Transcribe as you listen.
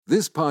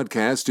This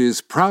podcast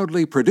is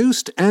proudly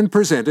produced and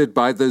presented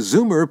by the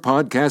Zoomer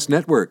Podcast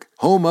Network,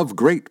 home of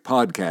great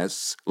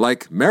podcasts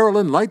like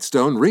Marilyn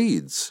Lightstone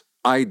Reads,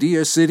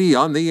 Idea City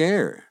on the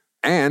Air,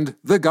 and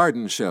The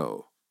Garden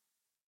Show.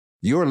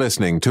 You're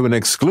listening to an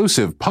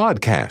exclusive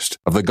podcast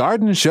of The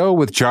Garden Show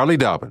with Charlie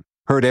Dobbin,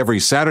 heard every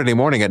Saturday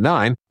morning at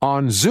 9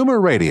 on Zoomer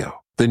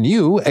Radio, the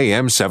new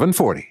AM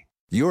 740.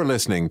 You're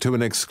listening to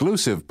an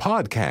exclusive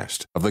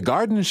podcast of The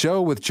Garden Show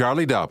with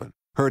Charlie Dobbin,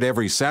 heard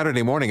every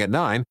Saturday morning at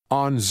 9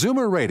 on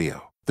Zoomer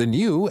Radio, the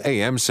new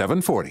AM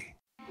 740.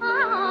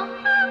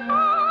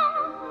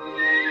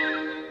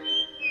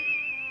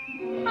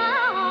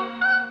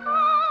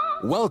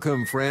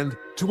 Welcome, friend,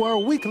 to our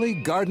weekly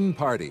garden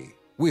party.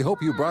 We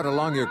hope you brought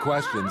along your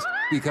questions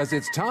because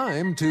it's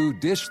time to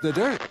dish the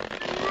dirt.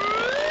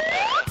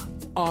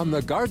 On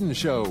The Garden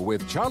Show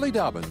with Charlie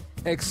Dobbin,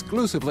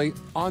 exclusively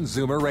on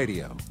Zoomer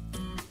Radio.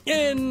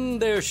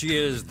 And there she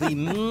is, the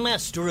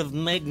master of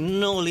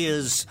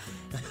magnolias.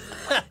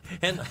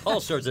 And all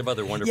sorts of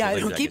other wonderful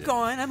things. Yeah, keep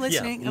going. I'm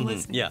listening. Yeah, I'm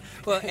listening. Yeah.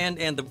 Well,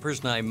 and the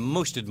person I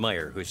most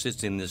admire who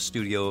sits in this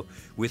studio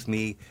with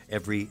me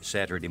every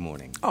Saturday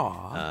morning.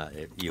 Aw.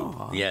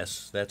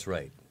 Yes, that's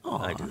right. Aww.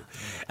 I do.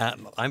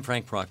 I'm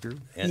Frank Proctor.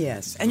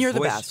 Yes, and you're the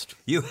best.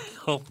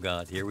 Oh,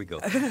 God, here we go.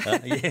 I'm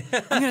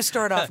going to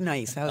start off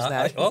nice. How's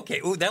that? Okay.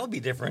 Oh, that'll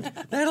be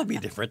different. That'll be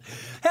different.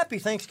 Happy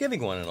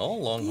Thanksgiving, one and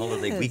all. Long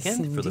holiday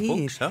weekend for the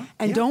folks, huh?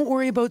 And don't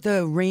worry about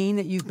the rain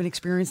that you've been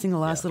experiencing the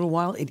last little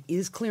while. It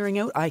is clearing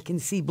out. I can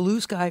see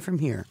blue sky from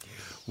here.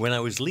 When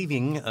I was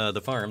leaving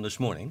the farm this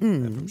morning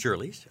from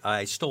Shirley's,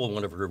 I stole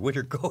one of her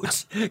winter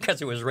coats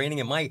because it was raining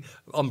and my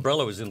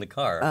umbrella was in the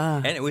car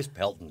and it was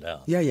pelting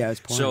down. Yeah, it was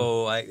pouring.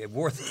 So I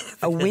wore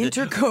a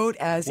winter coat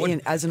as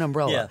an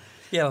umbrella.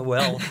 Yeah,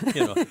 well,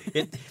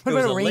 it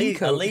was a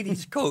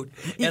lady's coat,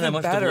 and I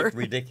must have looked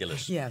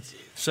ridiculous. Yes.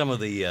 Some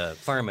of the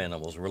farm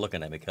animals were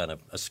looking at me kind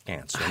of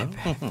askance.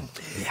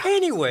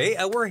 Anyway,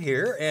 we're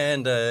here,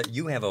 and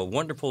you have a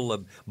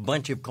wonderful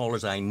bunch of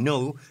callers I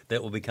know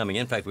that will be coming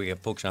in. In fact, we have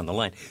folks on the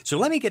line. So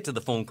let me get to the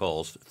phone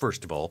calls,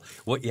 first of all,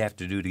 what you have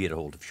to do to get a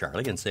hold of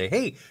Charlie and say,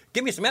 hey,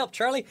 give me some help,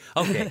 Charlie.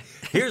 Okay,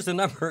 here's the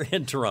number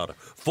in Toronto,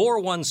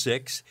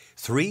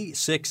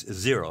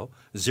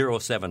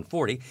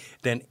 416-360-0740.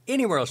 Then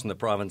anywhere else in the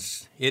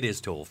province, it is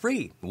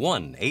toll-free,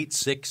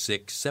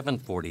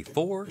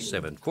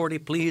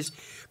 1-866-744-740. Please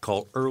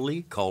call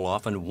early, call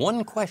often,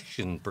 one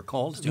question per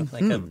call. It's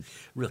like a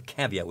real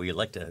caveat we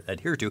like to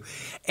adhere to.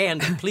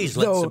 And please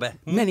let Sebastian...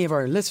 Many of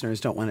our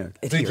listeners don't want to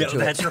adhere to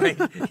that's right.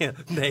 Yeah,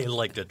 they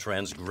like to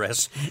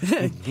transgress.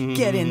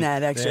 Get in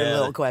that extra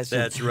little question.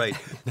 That's right.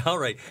 All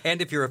right.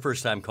 And if you're a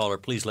first-time caller,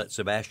 please let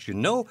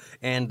Sebastian know.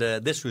 And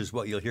this is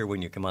what you'll hear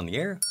when you come on the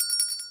air.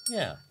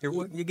 Yeah,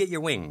 you get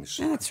your wings.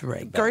 That's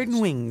right. Garden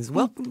wings.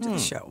 Welcome to the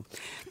show.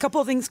 A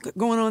couple of things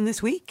going on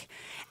this week.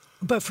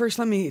 But first,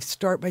 let me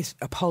start by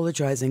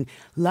apologizing.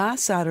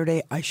 Last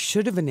Saturday, I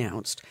should have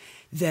announced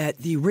that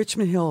the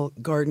Richmond Hill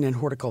Garden and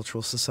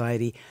Horticultural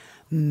Society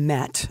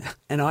met,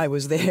 and I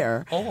was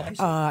there. Oh, I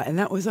see. And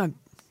that was on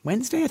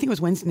Wednesday. I think it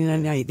was Wednesday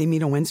night. They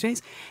meet on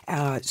Wednesdays.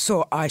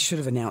 So I should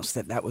have announced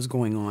that was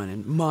going on.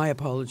 And my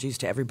apologies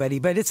to everybody.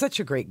 But it's such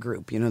a great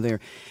group. They're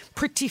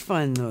pretty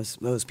fun,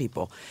 those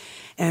people.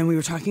 And we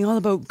were talking all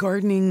about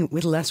gardening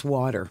with less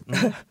water.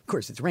 Of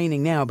course, it's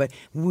raining now, but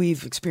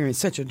we've experienced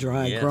such a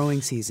dry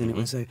growing season. It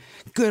was a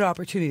good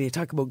opportunity to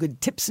talk about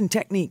good tips and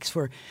techniques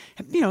for,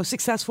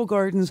 successful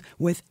gardens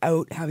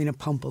without having to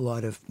pump a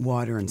lot of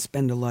water and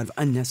spend a lot of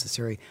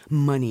unnecessary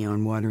money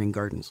on watering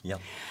gardens. Yep.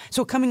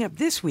 So coming up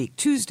this week,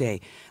 Tuesday,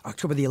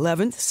 October the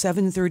 11th,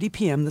 7:30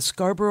 p.m., the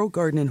Scarborough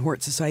Garden and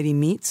Hort Society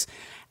meets,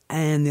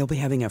 and they'll be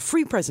having a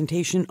free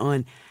presentation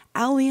on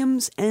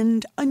Alliums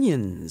and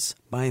Onions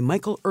by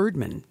Michael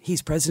Erdman.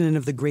 He's president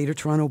of the Greater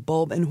Toronto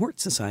Bulb and Hort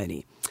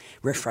Society.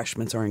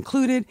 Refreshments are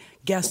included.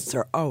 Guests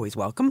are always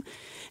welcome.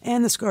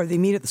 And they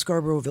meet at the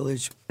Scarborough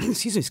Village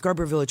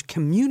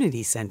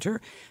Community Centre,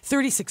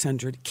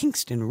 3600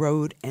 Kingston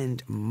Road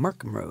and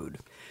Markham Road.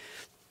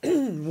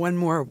 One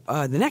more,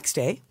 the next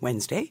day,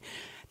 Wednesday,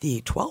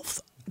 the 12th,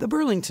 the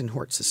Burlington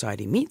Hort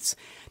Society meets.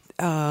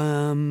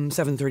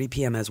 7:30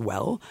 p.m. as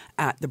well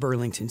at the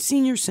Burlington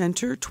Senior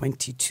Centre,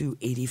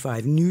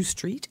 2285 New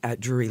Street at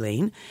Drury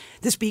Lane.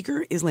 The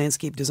speaker is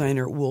landscape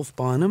designer Wolf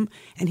Bonham,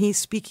 and he's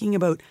speaking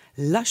about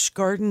lush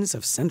gardens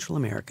of Central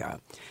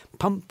America.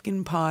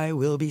 Pumpkin pie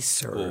will be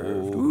served.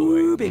 Oh,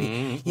 Ooh, boy.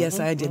 baby.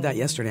 Yes, I did that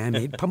yesterday. I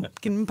made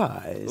pumpkin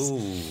pies.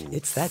 Ooh,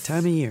 it's that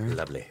time of year.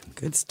 Lovely.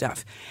 Good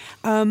stuff.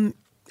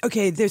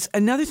 Okay, there's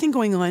another thing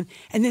going on,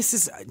 and this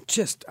is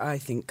just, I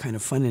think, kind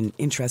of fun and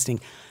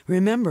interesting.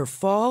 Remember,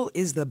 fall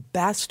is the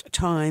best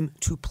time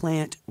to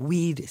plant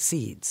weed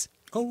seeds.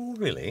 Oh,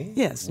 really?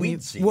 Yes.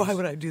 Weed seeds. Why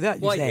would I do that?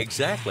 Why,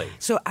 exactly.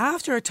 So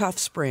after a tough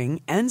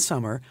spring and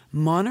summer,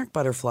 monarch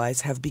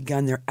butterflies have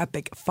begun their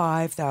epic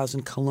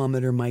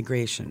 5,000-kilometer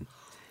migration.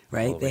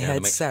 right? They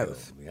head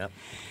south. Yep.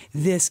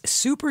 This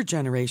super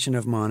generation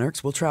of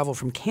monarchs will travel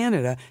from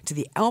Canada to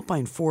the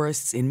alpine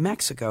forests in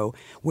Mexico,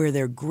 where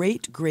their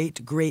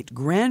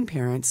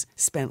great-great-great-grandparents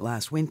spent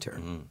last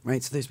winter,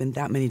 right? So there's been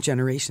that many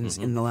generations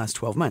in the last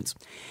 12 months,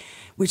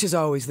 which is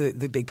always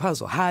the big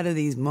puzzle. How do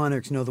these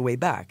monarchs know the way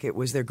back? It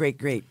was their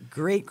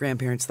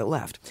great-great-great-grandparents that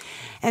left.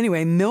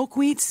 Anyway,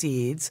 milkweed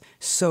seeds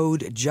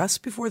sowed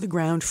just before the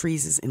ground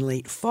freezes in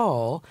late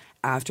fall,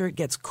 after it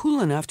gets cool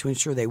enough to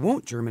ensure they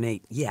won't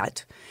germinate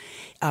yet,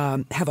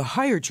 have a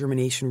higher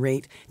germination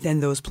rate than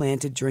those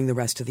planted during the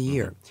rest of the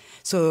year.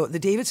 So the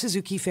David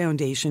Suzuki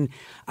Foundation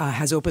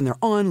has opened their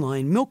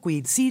online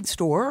milkweed seed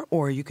store,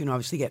 or you can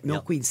obviously get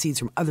milkweed seeds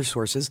from other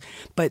sources,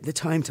 but the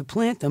time to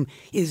plant them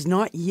is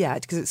not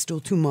yet because it's still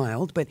too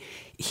mild. But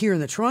here in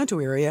the Toronto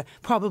area,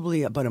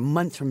 probably about a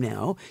month from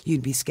now,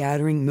 you'd be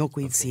scattering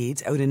milkweed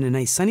seeds out in a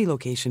nice sunny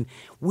location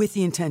with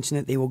the intention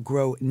that they will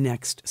grow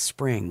next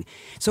spring.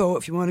 So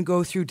if you want to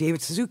go through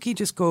David Suzuki,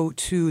 just go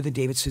to the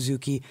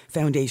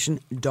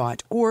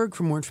davidsuzukifoundation.org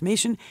for more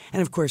information.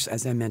 And of course,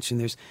 as I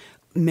mentioned, there's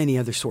many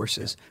other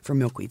sources for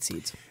milkweed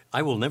seeds.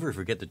 I will never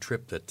forget the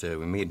trip that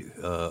we made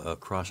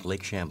across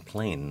Lake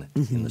Champlain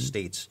in the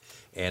States,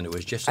 and it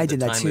was just at the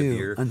time of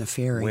year on the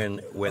ferry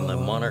when the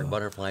monarch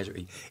butterflies.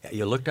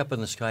 You looked up in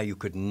the sky, you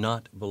could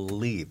not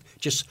believe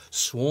just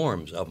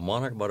swarms of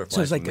monarch butterflies. So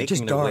it was like making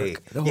just their dark. way.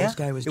 The whole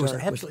sky was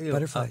dark absolutely with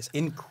butterflies.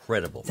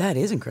 Incredible. That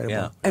is incredible.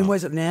 Yeah. And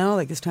was it now,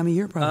 like this time of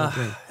year,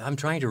 probably? I'm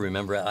trying to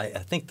remember. I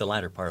think the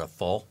latter part of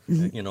fall.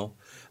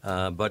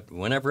 But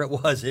whenever it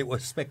was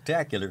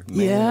spectacular.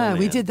 Man,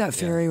 we did that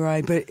ferry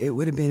ride, but it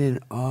would have been in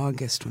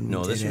August when we did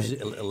it. No, this was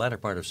the latter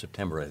part of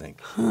September, I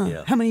think. Huh.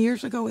 Yeah. How many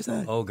years ago was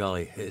that? Oh,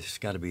 golly, it's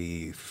got to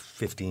be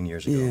 15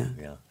 years ago.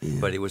 Yeah.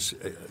 But it was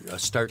a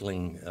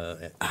startling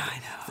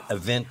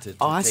event to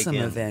awesome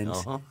take in. event.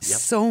 Yep.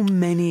 So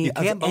many you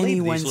can't of any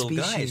believe one these little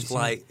species. guys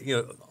fly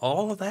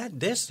all of that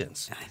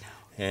distance. I know.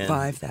 And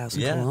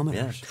 5,000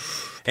 kilometers. Yeah.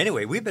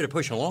 Anyway, we better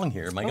push along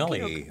here, my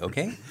golly.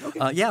 Okay?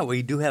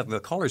 We do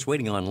have callers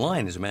waiting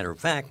online, as a matter of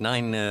fact.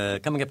 Coming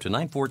up to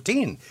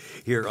 9:14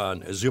 here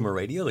on Zoomer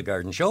Radio, the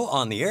Garden Show,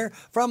 on the air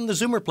from the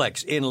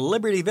Zoomerplex in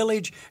Liberty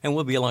Village. And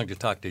we'll be along to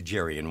talk to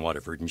Jerry in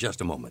Waterford in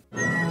just a moment.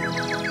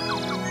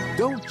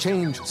 Don't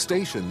change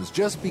stations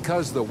just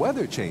because the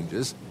weather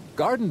changes.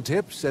 Garden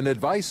tips and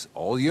advice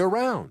all year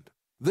round.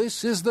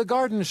 This is The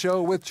Garden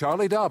Show with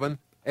Charlie Dobbin,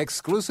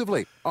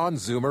 exclusively on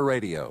Zoomer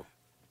Radio.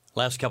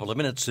 Last couple of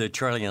minutes,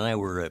 Charlie and I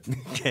were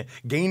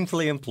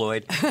gainfully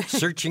employed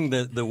searching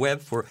the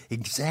web for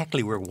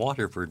exactly where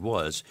Waterford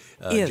was.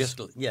 Yes.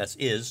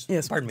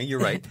 Pardon me, you're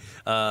right.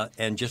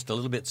 And just a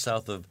little bit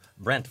south of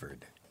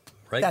Brantford.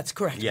 Right? That's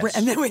correct. Yes.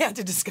 And then we had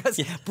to discuss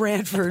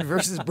Brantford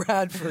versus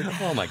Bradford.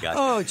 Oh, my gosh.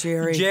 Oh,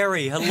 Jerry.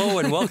 Jerry, hello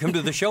and welcome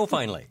to the show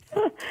finally.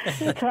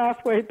 It's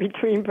halfway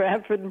between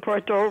Brantford and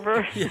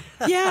Proctor.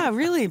 Yeah,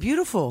 really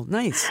beautiful.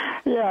 Nice.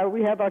 Yeah,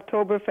 we have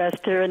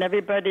Oktoberfest here, and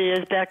everybody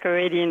is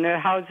decorating their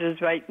houses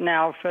right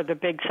now for the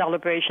big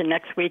celebration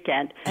next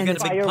weekend. And got a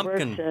big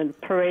fireworks pumpkin and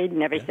parade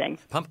and everything. Yeah.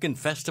 Pumpkin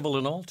festival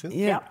and all, too?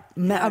 Yeah.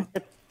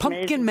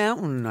 Pumpkin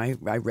Mountain,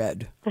 I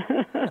read.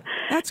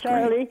 That's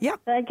Charlie, great. Yeah.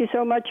 Thank you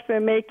so much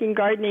for making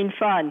gardening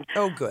fun.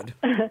 Oh, good.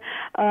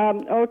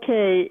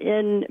 Okay,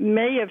 in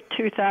May of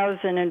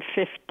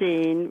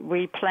 2015,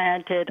 we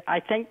planted,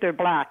 I think they're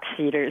black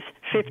cedars,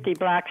 50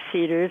 black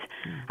cedars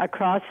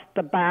across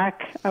the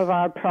back of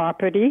our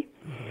property.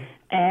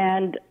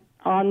 And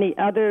on the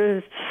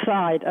other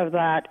side of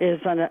that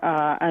is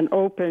an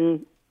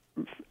open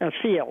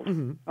field,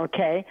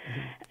 okay,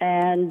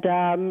 and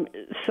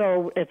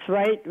so it's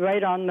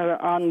right on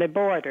the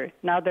border.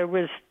 Now there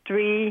was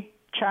 3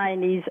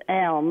 Chinese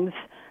elms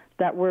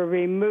that were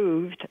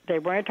removed. They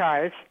weren't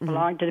ours;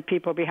 belonged to the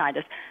people behind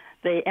us.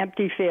 The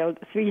empty field,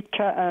 3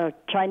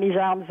 Chinese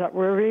elms that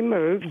were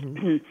removed,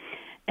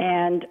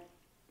 and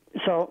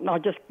so now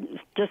just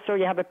so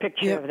you have a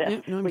picture of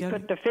this, we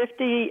put the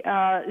 50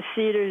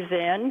 cedars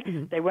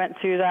in. They went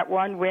through that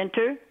one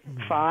winter,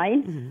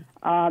 fine.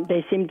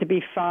 They seemed to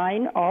be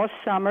fine all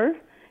summer.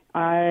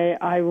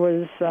 I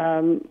was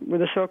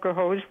with a soaker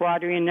hose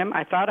watering them.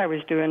 I thought I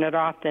was doing it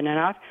often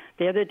enough.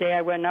 The other day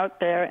I went out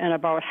there and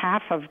about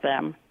half of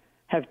them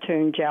have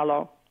turned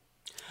yellow.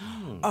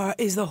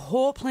 Is the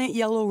whole plant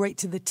yellow right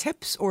to the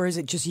tips, or is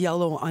it just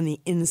yellow on the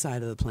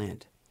inside of the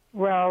plant?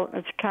 Well,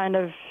 it's kind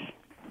of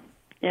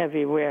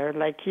everywhere.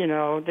 Like,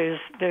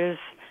 there's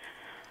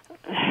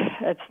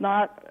it's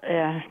not,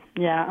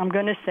 I'm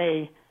going to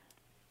say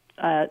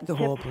the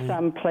whole plant.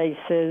 Some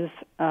places,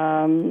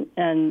 and,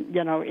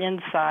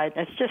 inside.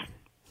 It's just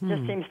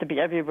seems to be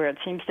everywhere. It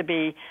seems to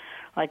be,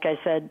 like I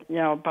said,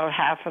 about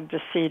half of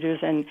the cedars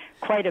and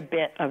quite a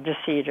bit of the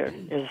cedar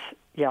is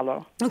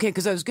yellow. Okay,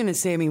 because I was going to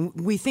say,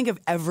 we think of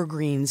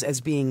evergreens as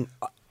being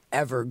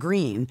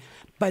evergreen,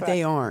 but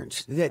they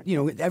aren't. That,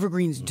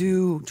 evergreens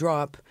do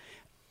drop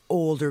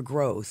older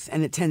growth,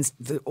 and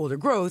the older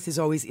growth is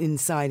always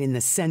inside in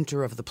the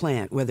center of the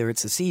plant, whether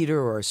it's a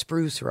cedar or a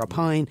spruce or a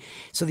pine.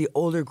 So the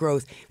older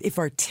growth, if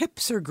our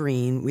tips are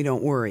green, we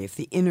don't worry. If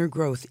the inner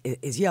growth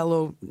is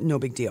yellow, no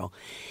big deal.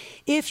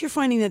 If you're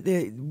finding that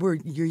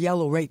you're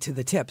yellow right to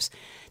the tips,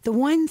 the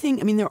one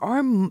thing, I mean,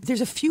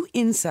 there's a few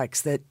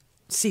insects that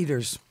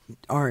cedars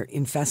are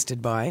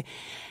infested by.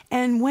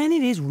 And when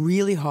it is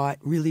really hot,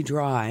 really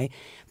dry,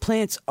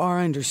 plants are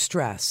under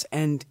stress,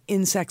 and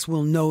insects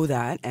will know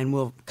that and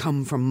will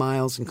come from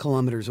miles and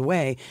kilometers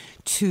away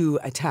to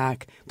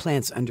attack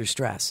plants under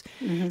stress.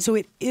 Mm-hmm. So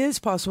it is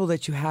possible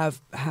that you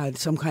have had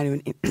some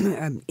kind of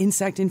an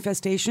insect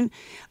infestation.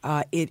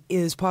 It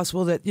is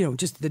possible that,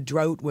 just the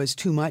drought was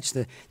too much,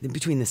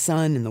 between the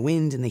sun and the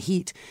wind and the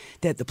heat,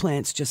 that the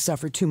plants just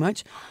suffered too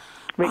much.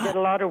 We get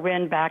a lot of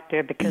wind back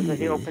there because of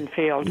the open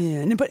field.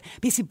 Yeah, but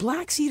you see,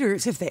 black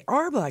cedars, if they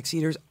are black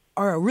cedars,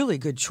 are a really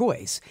good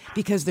choice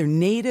because they're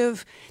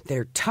native,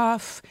 they're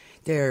tough,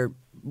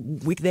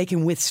 they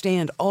can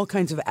withstand all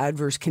kinds of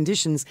adverse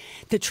conditions.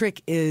 The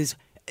trick is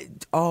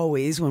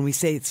always, when we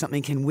say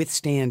something can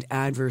withstand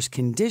adverse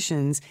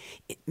conditions,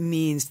 it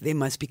means they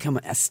must become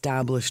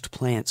established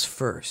plants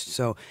first.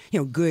 So,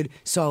 good,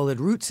 solid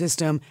root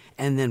system,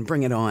 and then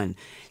bring it on.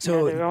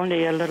 So they're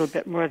only a little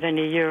bit more than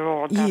a year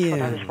old. That's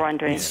what I was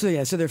wondering. So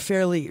they're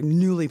fairly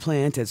newly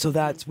planted. So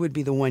that would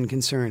be the one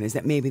concern, is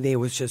that maybe there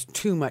was just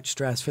too much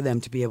stress for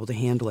them to be able to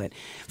handle it.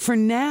 For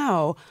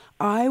now,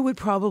 I would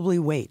probably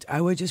wait.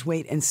 I would just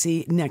wait and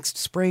see next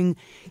spring.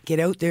 Get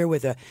out there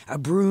with a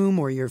broom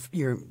or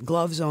your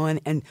gloves on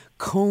and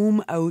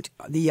comb out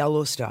the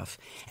yellow stuff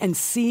and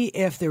see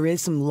if there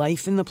is some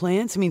life in the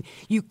plants. I mean,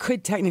 you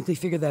could technically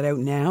figure that out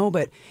now,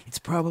 but it's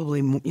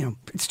probably,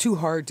 it's too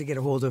hard to get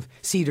a hold of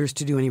cedars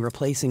to do any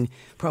replacing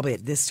probably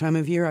at this time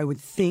of year, I would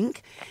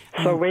think.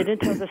 So wait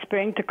until the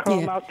spring to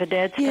comb out the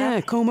dead stuff?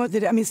 Yeah, comb out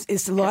the dead. I mean,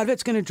 it's a lot of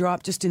it's going to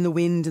drop just in the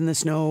wind and the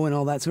snow and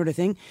all that sort of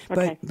thing.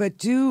 Okay.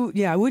 But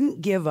I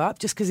wouldn't give up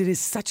just because it is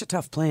such a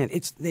tough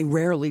plant. They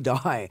rarely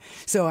die.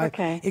 So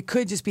it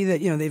could just be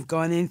that, they've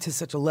gone into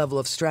such a level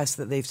of stress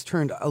that they've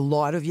turned a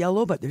lot of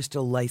yellow, but there's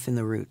still life in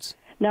the roots.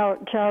 Now,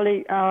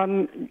 Charlie,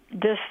 about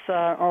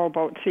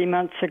 3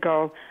 months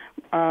ago,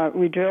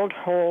 we drilled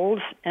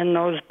holes in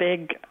those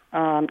big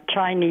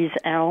Chinese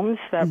elms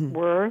that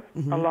were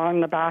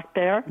along the back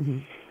there,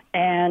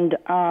 and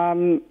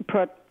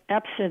put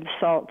Epsom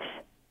salts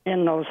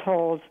in those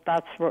holes.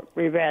 That's what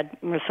we read.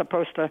 We're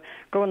supposed to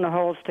go in the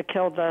holes to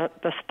kill the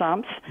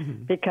stumps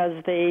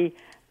because the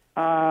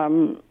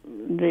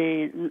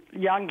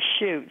young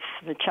shoots,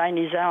 the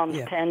Chinese elms,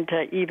 tend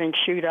to even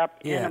shoot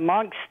up in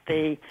amongst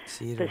the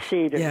cedars.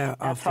 Yeah,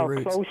 that's how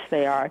close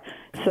they are.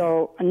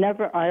 So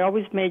I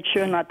always made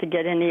sure not to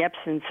get any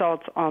Epsom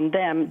salts on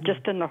them,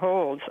 just in the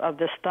holes of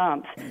the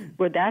stumps.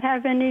 Would that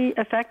have any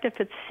effect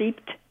if it's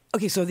seeped?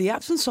 Okay, so the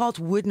Epsom salt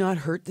would not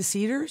hurt the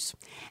cedars,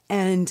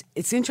 and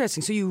it's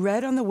interesting. So you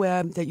read on the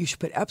web that you should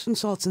put Epsom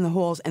salts in the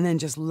holes and then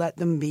just let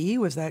them be?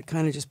 Was that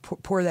kind of just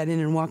pour that in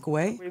and walk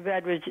away? We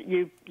read was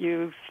you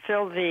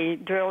fill the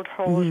drilled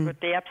holes with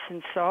the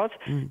Epsom salts,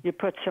 you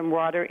put some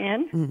water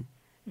in,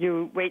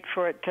 you wait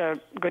for it to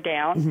go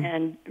down,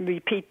 and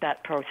repeat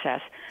that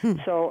process.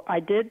 So I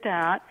did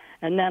that,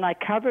 and then I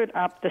covered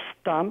up the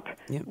stump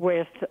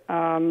with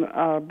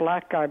a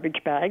black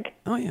garbage bag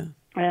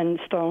and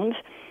stones.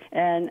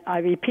 And I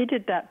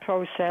repeated that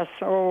process,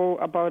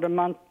 about a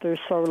month or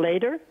so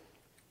later,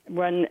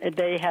 when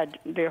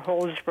their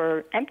holes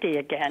were empty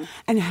again.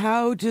 And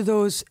how do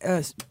those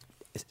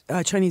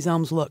Chinese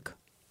elms look?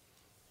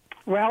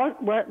 Well,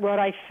 what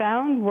I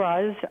found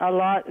was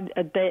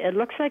it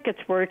looks like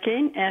it's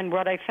working, and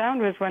what I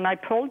found was when I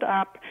pulled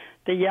up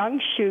the young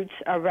shoots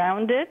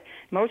around it,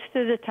 most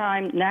of the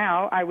time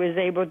now I was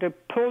able to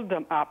pull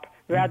them up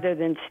rather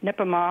than snip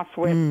them off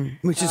with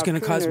which is going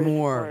to cause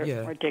more,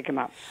 or dig them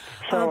up.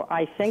 So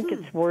I think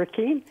it's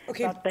working.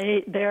 Okay. But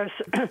there's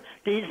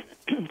these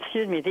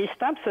these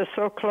stumps are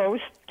so close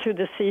to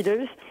the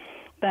cedars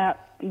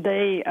that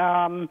they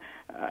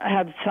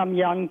have some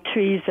young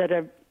trees that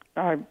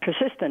are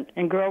persistent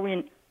and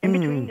growing in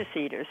between the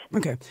cedars.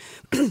 Okay.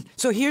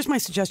 So here's my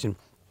suggestion.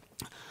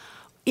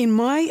 In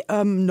my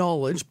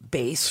knowledge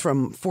base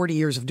from 40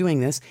 years of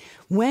doing this,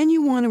 when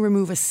you want to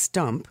remove a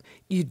stump,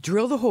 you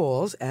drill the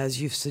holes, as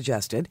you've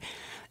suggested,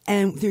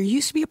 and there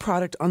used to be a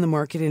product on the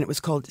market, and it was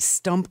called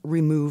Stump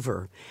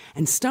Remover.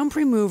 And Stump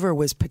Remover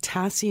was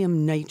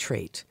potassium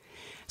nitrate,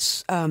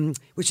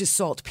 which is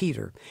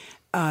saltpeter.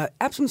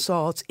 Epsom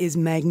salts is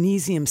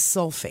magnesium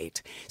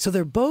sulfate. So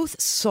they're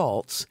both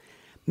salts.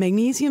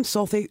 Magnesium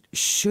sulfate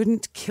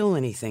shouldn't kill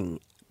anything.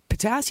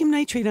 Potassium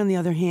nitrate, on the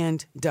other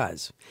hand,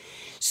 does.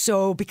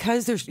 So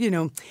because there's,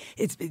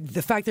 it's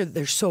the fact that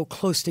they're so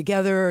close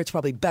together, it's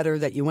probably better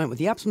that you went with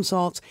the Epsom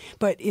salts.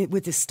 But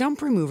with the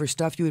stump remover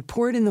stuff, you would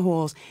pour it in the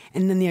holes.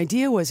 And then the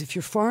idea was if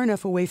you're far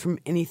enough away from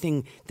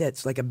anything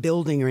that's like a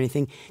building or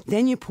anything,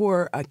 then you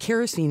pour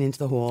kerosene into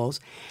the holes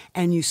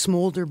and you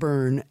smolder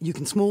burn. You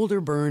can smolder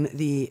burn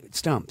the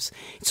stumps.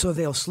 So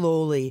they'll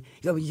slowly,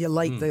 you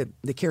light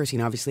the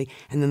kerosene, obviously,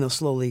 and then they'll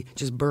slowly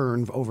just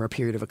burn over a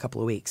period of a couple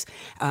of weeks.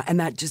 And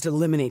that just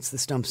eliminates the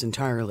stumps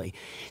entirely.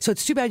 So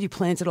it's too bad you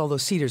planted all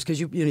those cedars because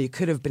you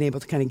could have been able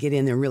to kind of get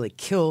in there and really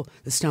kill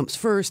the stumps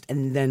first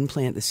and then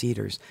plant the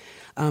cedars.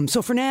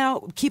 So for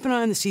now, keep an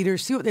eye on the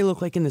cedars, see what they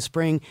look like in the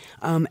spring,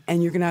 and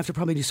you're going to have to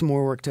probably do some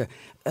more work to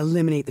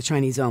eliminate the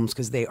Chinese elms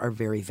because they are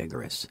very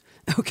vigorous.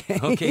 Okay.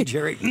 Okay,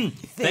 Jerry.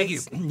 Thank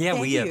you. Yeah,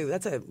 Thank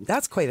you.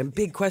 That's quite a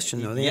big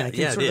question, though. I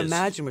can sort of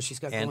imagine what she's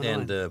got going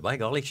on. And by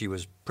golly, she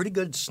was pretty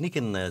good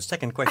sneaking the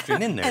second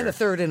question in there. And a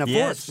third and a fourth.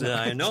 Yes, no,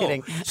 I know.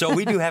 Kidding. So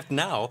we have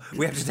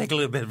to take a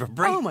little bit of a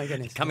break. Oh, my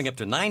goodness. Coming up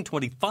to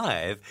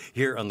 9:25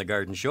 here on The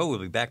Garden Show, we'll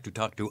be back to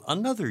talk to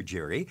another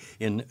Jerry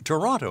in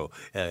Toronto.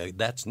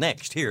 That's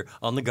next here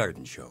on The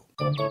Garden Show.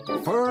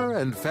 Fur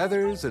and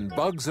feathers and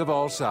bugs of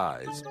all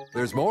size.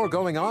 There's more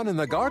going on in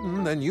the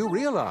garden than you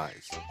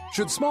realize.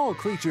 Should small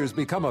creatures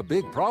become a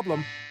big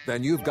problem,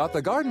 then you've got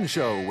The Garden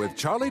Show with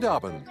Charlie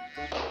Dobbin.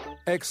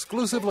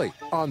 Exclusively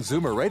on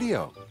Zoomer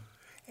Radio.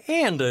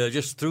 And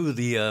just through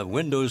the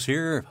windows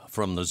here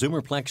from the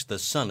Zoomerplex, the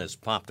sun has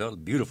popped out. A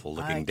beautiful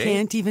looking day. I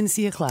can't even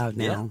see a cloud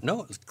now. Yeah,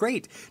 no, it's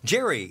great.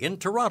 Jerry in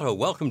Toronto,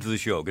 welcome to the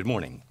show. Good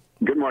morning.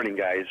 Good morning,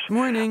 guys.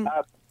 Morning.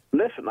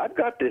 Listen, I've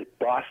got this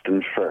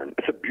Boston fern.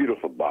 It's a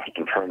beautiful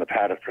Boston fern. I've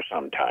had it for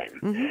some time.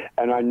 Mm-hmm.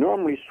 And I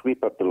normally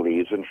sweep up the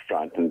leaves in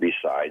front and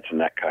besides and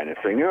that kind of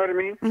thing. You know what I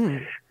mean?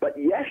 Mm-hmm. But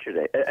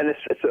yesterday, and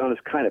it's on this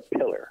kind of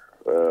pillar.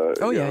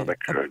 Like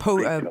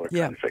pillar kind of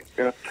thing.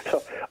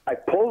 So I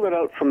pulled it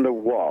out from the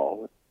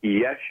wall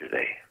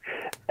yesterday,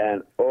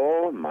 and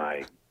oh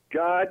my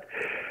God,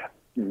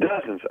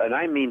 dozens, and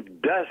I mean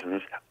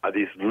dozens, of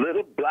these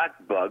little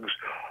black bugs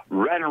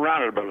ran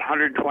around at about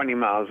 120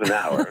 miles an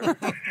hour.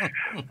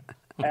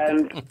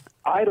 And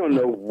I don't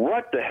know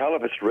what the hell,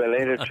 if it's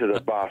related to the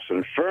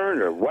Boston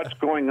fern or what's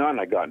going on.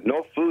 I got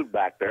no food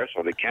back there,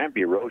 so they can't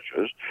be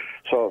roaches.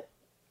 So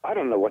I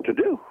don't know what to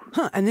do.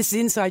 Huh, and this is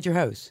inside your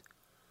house?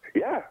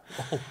 Yeah.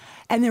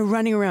 And they're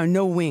running around,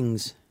 no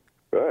wings?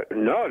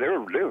 No, they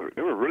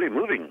were really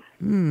moving.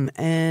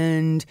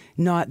 And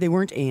they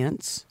weren't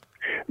ants?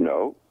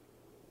 No.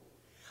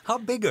 How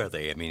big are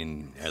they? I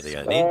mean, are they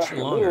an inch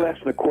long? A little less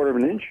than a quarter of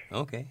an inch.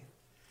 Okay.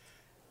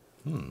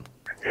 And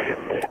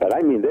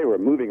I mean, they were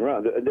moving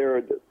around.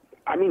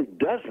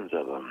 Dozens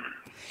of them.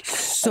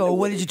 So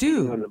what did you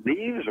do? On the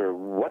leaves, or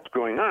what's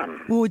going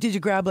on? Well, did you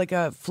grab like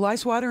a fly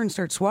swatter and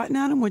start swatting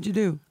at them? What'd you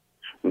do?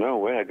 No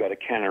way. I got a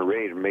can of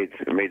Raid and made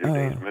the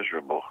days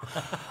miserable.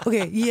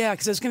 Okay, yeah,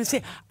 because I was going to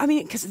say,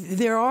 because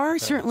there are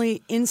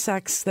certainly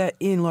insects that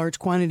in large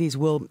quantities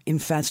will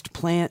infest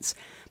plants,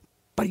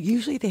 but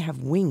usually they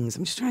have wings.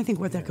 I'm just trying to think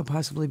what that could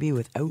possibly be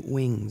without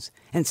wings.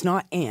 And it's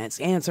not ants.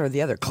 Ants are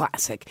the other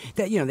classic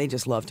that, they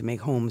just love to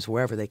make homes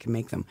wherever they can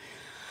make them.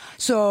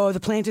 So the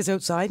plant is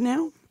outside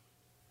now?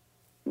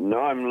 No,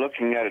 I'm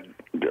looking at it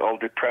all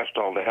depressed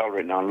all to hell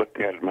right now. I'm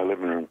looking at it in my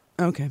living room.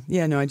 Okay.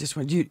 Yeah, no, I just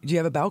want... Do you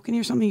have a balcony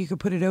or something you could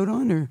put it out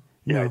on? Or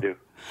no? Yeah, I do.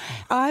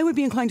 I would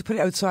be inclined to put it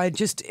outside.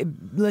 Just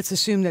let's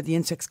assume that the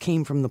insects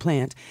came from the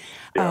plant.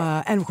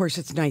 Yeah. And, of course,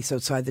 it's nice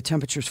outside. The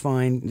temperature's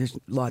fine. There's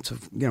lots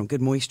of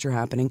good moisture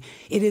happening.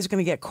 It is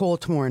going to get cold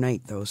tomorrow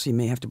night, though, so you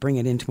may have to bring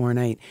it in tomorrow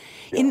night.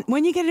 Yeah.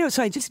 When you get it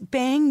outside, just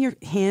bang your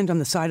hand on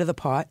the side of the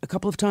pot a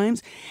couple of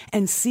times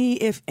and see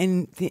if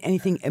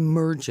anything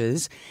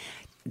emerges.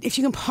 If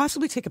you can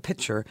possibly take a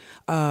picture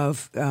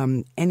of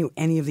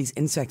any of these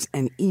insects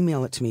and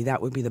email it to me,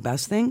 that would be the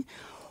best thing.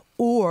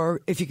 Or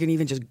if you can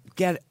even just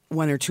get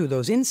one or two of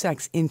those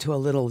insects into a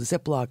little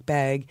Ziploc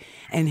bag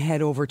and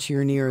head over to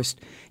your nearest,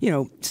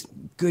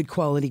 good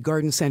quality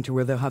garden center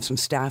where they'll have some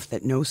staff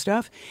that know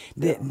stuff,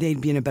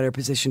 they'd be in a better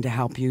position to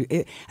help you.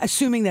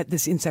 Assuming that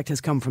this insect has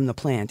come from the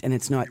plant and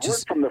it's not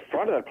just... from the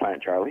front of the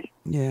plant, Charlie.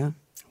 Yeah.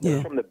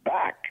 From the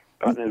back.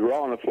 And they're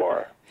all on the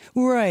floor.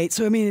 Right.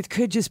 So, it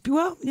could just be,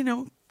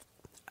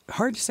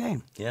 hard to say.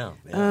 Yeah.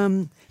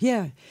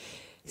 Yeah.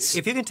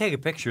 If you can take a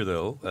picture,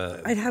 though,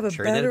 I'd have a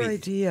better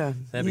idea.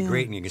 That'd be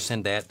great, and you can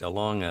send that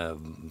along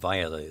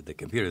via the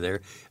computer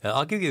there.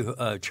 I'll give you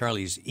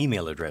Charlie's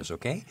email address,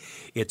 okay?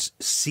 It's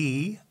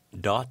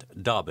c.dobbin,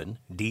 Dobbin,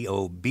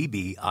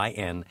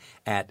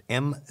 at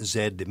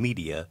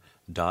mzmedia.com.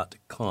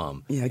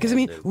 Yeah, because,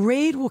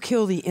 Raid will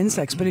kill the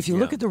insects, but if you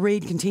look at the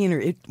Raid container,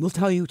 it will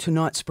tell you to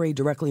not spray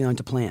directly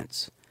onto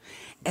plants.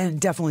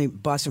 And definitely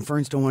Boston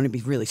ferns don't want to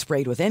be really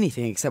sprayed with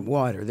anything except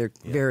water. They're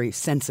very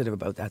sensitive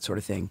about that sort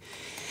of thing.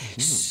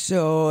 Mm-hmm.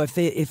 So if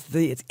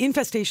it's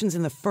infestations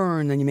in the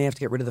fern, then you may have to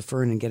get rid of the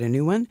fern and get a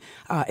new one.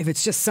 If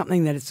it's just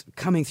something that it's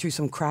coming through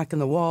some crack in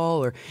the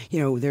wall or,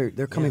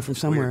 they're coming from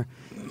somewhere.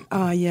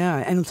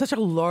 And such a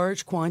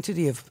large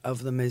quantity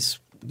of them is,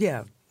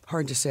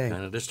 hard to say.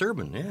 Kind of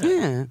disturbing, yeah.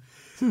 Yeah.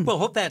 Well,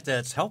 hope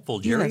that's helpful,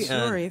 Jerry. Yeah,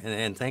 sorry.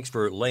 And thanks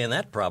for laying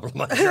that problem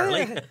on,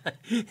 Charlie.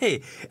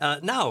 Hey,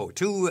 now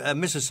to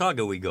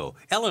Mississauga we go.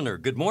 Eleanor,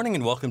 good morning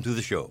and welcome to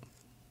the show.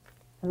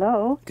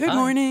 Hello. Good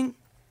morning.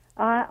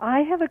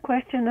 I have a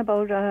question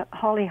about a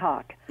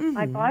hollyhock.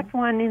 I bought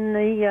one in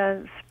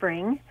the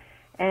spring,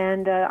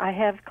 and I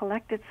have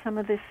collected some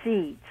of the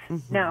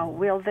seeds. Now,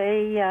 will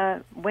they?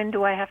 When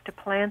do I have to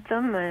plant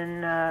them,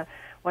 and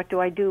what do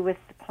I do with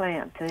the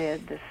plant?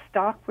 The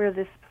stalk where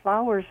the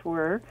flowers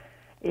were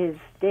is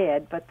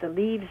dead, but the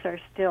leaves are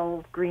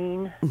still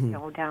green,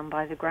 down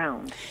by the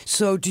ground.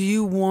 So do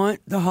you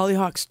want the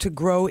hollyhocks to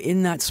grow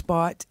in that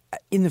spot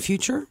in the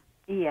future?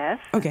 Yes,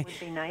 Okay. that would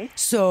be nice.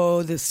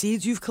 So the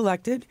seeds you've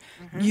collected,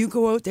 you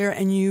go out there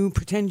and you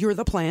pretend you're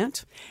the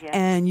plant, Yes.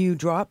 and you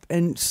drop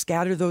and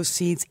scatter those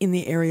seeds in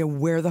the area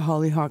where the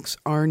hollyhocks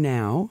are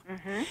now.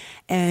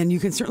 And you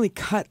can certainly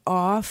cut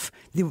off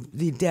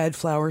the dead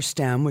flower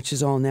stem, which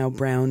is all now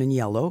brown and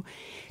yellow.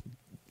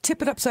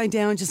 Tip it upside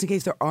down just in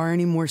case there are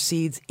any more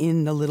seeds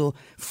in the little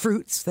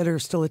fruits that are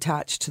still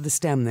attached to the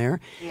stem there.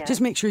 Yes.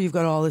 Just make sure you've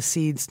got all the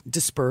seeds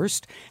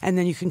dispersed, and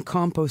then you can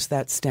compost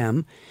that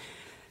stem.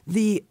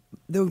 The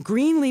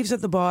green leaves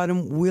at the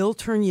bottom will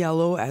turn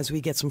yellow as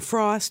we get some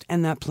frost,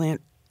 and that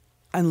plant,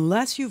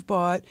 unless you've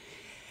bought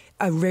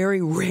a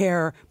very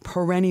rare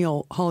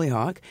perennial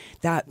hollyhock,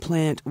 that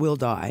plant will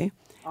die.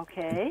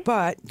 Okay.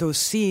 But those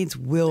seeds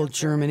will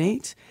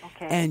germinate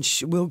Okay. and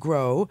will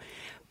grow.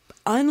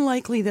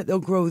 Unlikely that they'll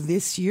grow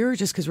this year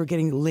just because we're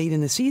getting late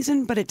in the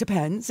season, but it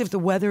depends. If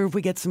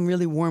we get some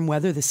really warm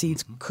weather, the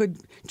seeds could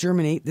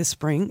germinate this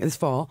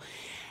fall.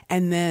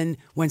 And then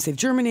once they've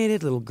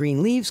germinated, little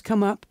green leaves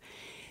come up.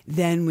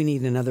 Then we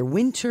need another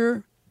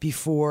winter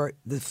before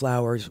the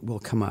flowers will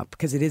come up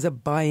because it is a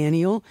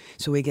biennial.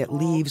 So we get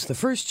leaves the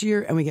first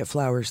year and we get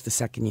flowers the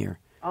second year.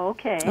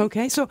 Okay.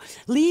 Okay, so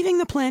leaving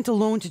the plant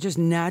alone to just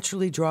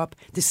naturally drop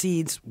the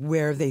seeds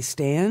where they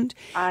stand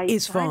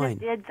is I fine.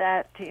 did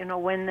that,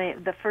 when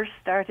the first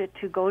started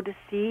to go to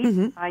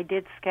seed, I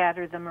did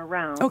scatter them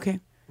around.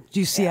 Okay. Do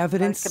you see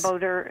evidence? Like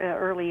about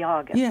early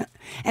August. Yeah,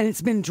 and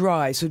it's been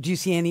dry, so do you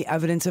see any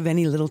evidence of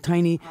any little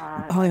tiny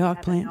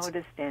hollyhock plants? I haven't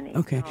noticed any.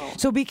 Okay, no.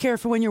 so be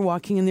careful when you're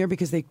walking in there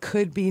because they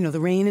could be, the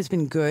rain has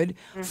been good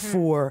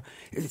for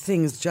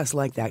things just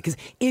like that. Because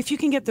if you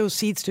can get those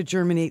seeds to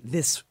germinate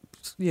this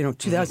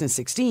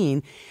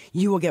 2016,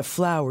 you will get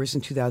flowers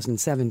in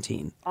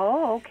 2017.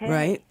 Oh, okay.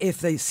 Right? If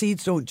the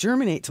seeds don't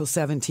germinate till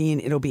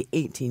 17, it'll be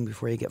 18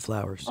 before you get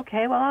flowers.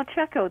 Okay, well, I'll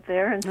check out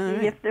there and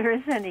see if there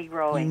is any You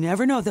growing.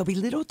 never know. There'll be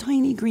little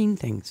tiny green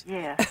things.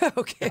 Yeah.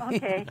 Okay.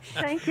 Okay,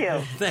 thank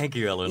you. Thank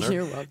you, Eleanor.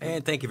 You're welcome.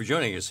 And thank you for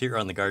joining us here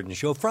on The Garden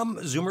Show from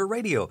Zoomer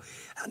Radio.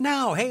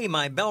 Now, hey,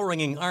 my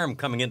bell-ringing arm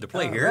coming into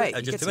play here. Right.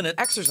 Just Get a minute.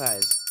 some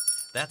exercise.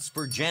 That's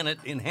for Janet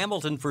in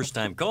Hamilton,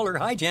 first-time caller.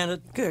 Hi,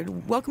 Janet.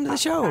 Good. Welcome to the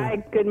show.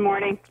 Hi, good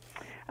morning.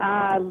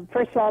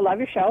 First of all, I love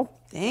your show.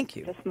 Thank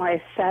you. Just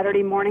my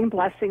Saturday morning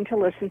blessing to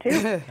listen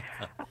to.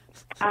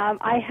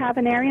 I have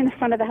an area in the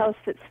front of the house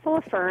that's full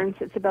of ferns.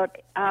 It's about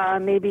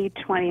maybe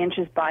 20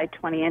 inches by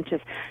 20 inches.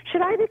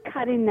 Should I be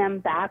cutting them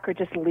back or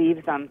just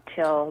leave them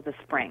till the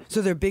spring?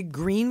 So they're big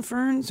green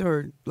ferns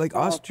or like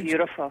ostrich?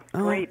 Beautiful.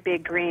 Great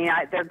big green.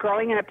 They're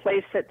growing in a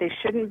place that they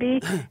shouldn't be,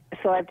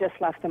 so I've just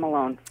left them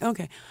alone.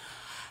 Okay.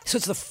 So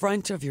it's the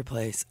front of your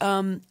place.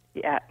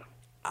 Yeah.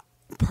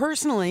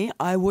 Personally,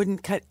 I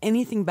wouldn't cut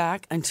anything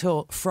back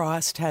until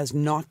frost has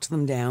knocked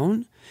them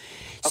down.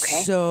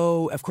 Okay.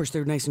 So, of course,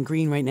 they're nice and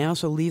green right now,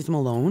 so leave them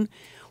alone.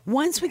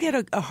 Once we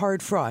get a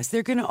hard frost,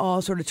 they're going to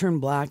all sort of turn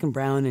black and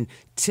brown and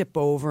tip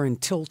over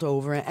and tilt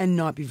over and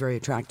not be very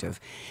attractive.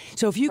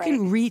 So if you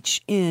can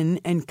reach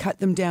in and cut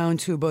them down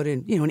to about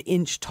an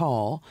inch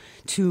tall,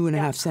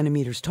 2.5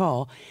 centimeters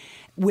tall,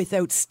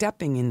 without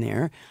stepping in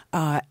there,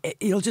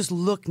 it'll just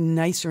look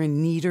nicer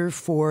and neater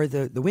for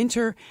the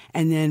winter.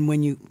 And then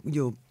when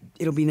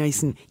it'll be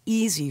nice and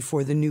easy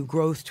for the new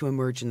growth to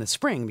emerge in the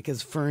spring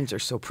because ferns are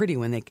so pretty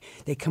when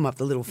they come up,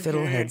 the little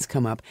fiddleheads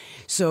come up.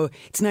 So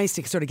it's nice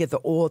to sort of get the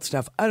old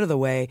stuff out of the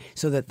way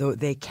so that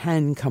they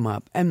can come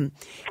up. And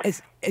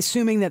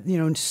assuming that,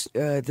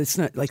 it's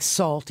not like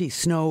salty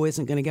snow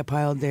isn't going to get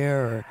piled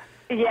there or...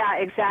 Yeah,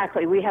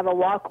 exactly. We have a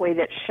walkway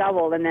that's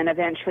shoveled, and then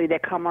eventually they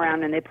come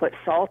around and they put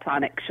salt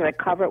on it. Should I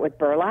cover it with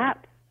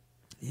burlap?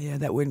 Yeah,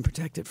 that wouldn't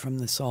protect it from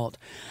the salt.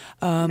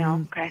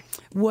 No? Okay.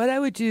 What I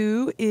would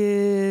do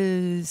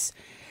is,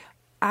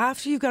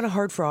 after you've got a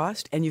hard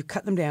frost and you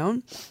cut them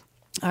down,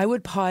 I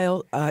would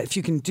pile, if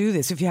you can do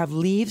this, if you have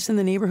leaves in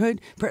the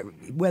neighborhood,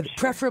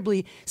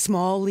 preferably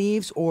small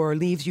leaves or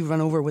leaves you run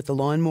over with the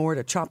lawnmower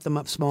to chop them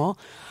up small,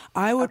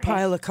 I would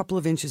pile a couple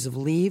of inches of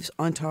leaves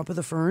on top of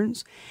the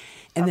ferns.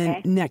 And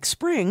then next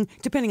spring,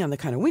 depending on the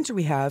kind of winter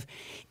we have,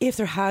 if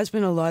there has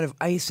been a lot of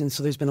ice and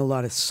so there's been a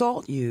lot of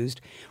salt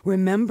used,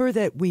 remember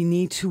that we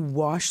need to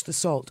wash the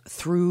salt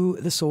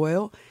through the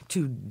soil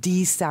to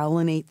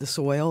desalinate the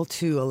soil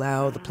to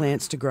allow the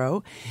plants to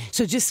grow.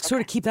 So just sort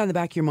of keep that in the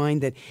back of your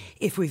mind that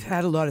if we've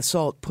had a lot of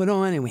salt put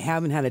on and we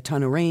haven't had a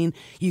ton of rain,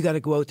 you got to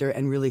go out there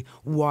and really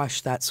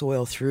wash that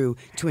soil through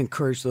to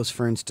encourage those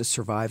ferns to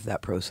survive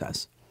that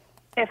process.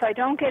 If I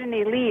don't get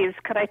any leaves,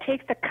 could I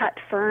take the cut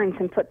ferns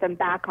and put them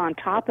back on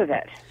top of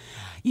it?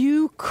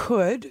 You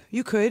could,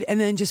 and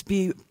then just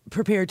be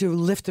prepared to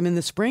lift them in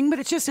the spring, but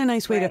it's just a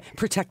nice way to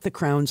protect the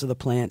crowns of the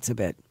plants a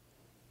bit.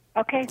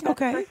 Okay, that's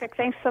perfect.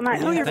 Thanks so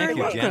much. Oh, you're Thank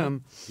very you,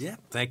 welcome. Jen. Yeah,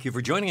 thank you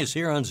for joining us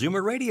here on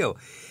Zoomer Radio.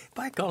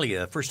 By golly,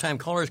 first-time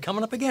callers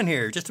coming up again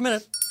here. Just a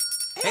minute.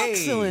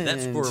 Excellent. Hey,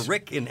 that's for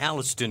Rick in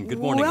Alliston. Good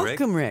morning, Rick.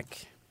 Welcome,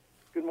 Rick.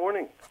 Good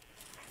morning.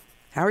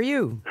 How are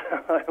you?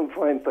 I'm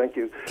fine, thank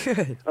you.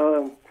 Good.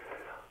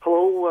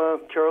 Hello,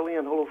 Charlie,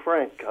 and hello,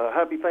 Frank.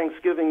 Happy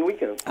Thanksgiving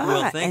weekend.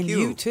 Well, thank you.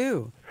 And you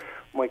too.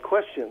 My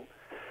question,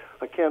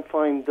 I can't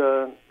find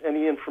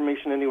any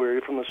information anywhere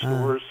from the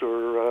stores or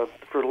the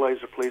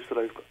fertilizer place that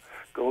I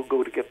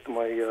go to get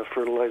my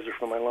fertilizer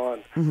for my lawn.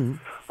 Mm-hmm.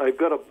 I've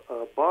got a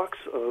box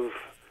of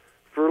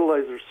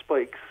fertilizer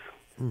spikes.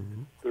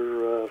 Mm-hmm.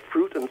 They're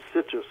fruit and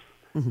citrus.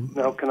 Mm-hmm.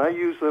 Now, can I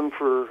use them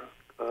for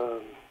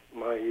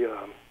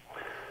my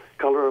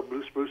color of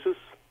blue spruces?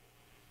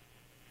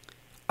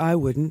 I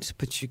wouldn't,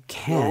 but you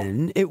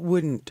can. No. It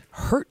wouldn't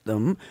hurt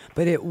them,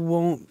 but it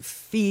won't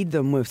feed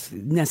them with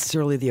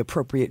necessarily the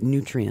appropriate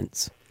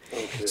nutrients.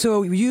 Okay.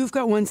 So you've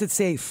got ones that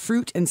say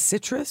fruit and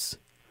citrus?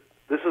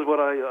 This is what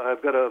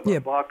I've got a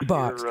box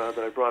here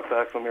that I brought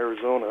back from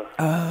Arizona.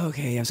 Oh,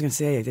 okay. I was going to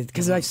say,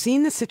 because I've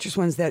seen the citrus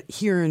ones that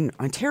here in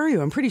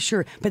Ontario, I'm pretty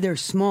sure, but they're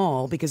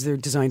small because they're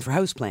designed for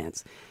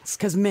houseplants. It's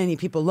because many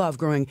people love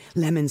growing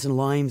lemons and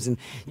limes and,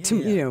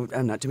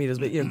 not tomatoes,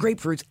 but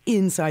grapefruits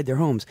inside their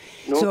homes.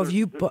 No, so if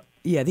you,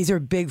 these are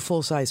big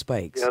full-size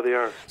spikes. Yeah, they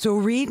are. So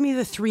read me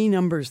the 3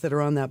 numbers that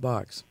are on that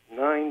box.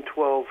 9,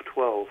 12,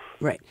 12.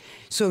 Right.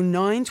 So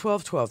 9,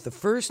 12, 12. The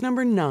first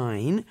number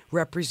 9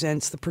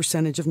 represents the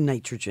percentage of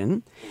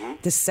nitrogen. Mm-hmm.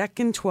 The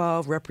second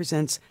 12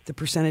 represents the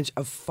percentage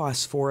of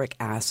phosphoric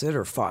acid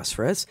or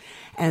phosphorus.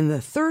 And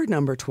the third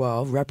number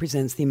 12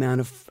 represents the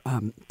amount of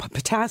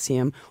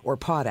potassium or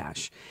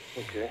potash.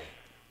 Okay.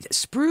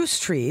 Spruce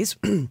trees,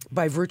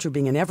 by virtue of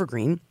being an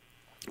evergreen,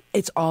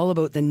 it's all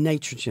about the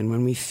nitrogen.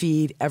 When we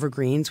feed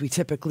evergreens, we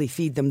typically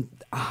feed them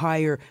a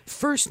higher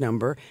first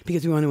number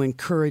because we want to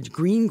encourage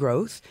green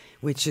growth,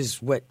 which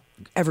is what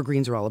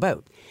evergreens are all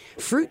about.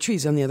 Fruit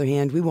trees, on the other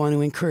hand, we want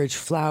to encourage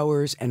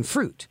flowers and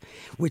fruit,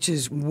 which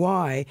is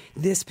why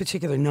this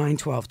particular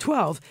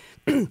 9-12-12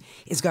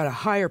 has got a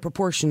higher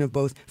proportion of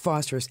both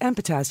phosphorus and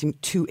potassium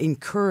to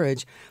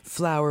encourage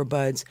flower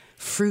buds,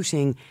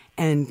 fruiting,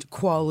 and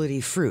quality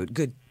fruit,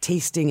 good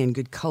tasting and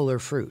good color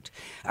fruit,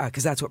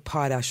 because that's what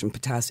potash and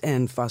potassium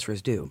and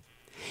phosphorus do.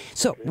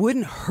 So it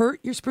wouldn't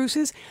hurt your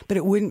spruces, but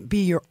it wouldn't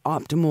be your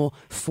optimal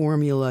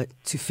formula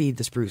to feed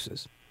the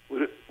spruces.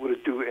 Would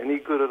it do any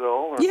good at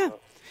all? Yeah.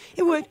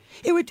 It would.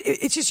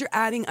 It's just you're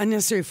adding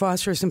unnecessary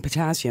phosphorus and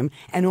potassium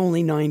and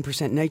only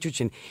 9%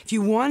 nitrogen. If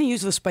you want to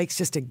use those spikes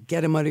just to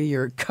get them out of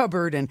your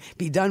cupboard and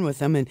be done with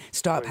them and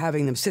stop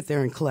having them sit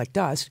there and collect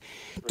dust,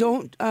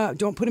 don't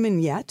put them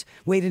in yet.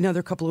 Wait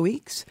another couple of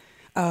weeks.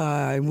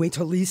 Wait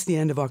till at least the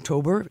end of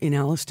October in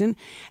Alliston,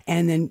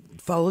 and then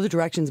follow the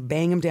directions.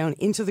 Bang them down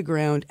into the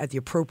ground at the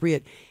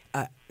appropriate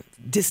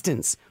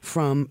distance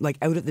from, like,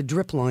 out at the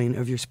drip line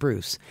of your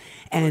spruce,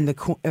 and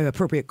the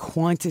appropriate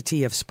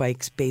quantity of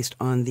spikes based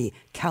on the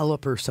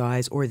caliper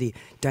size or the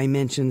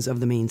dimensions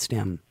of the main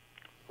stem.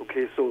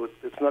 Okay, so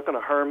it's not going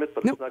to harm it,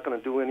 but It's not going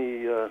to do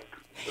any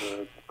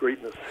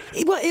greatness.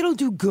 Well, it'll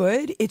do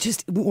good. It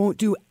just won't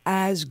do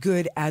as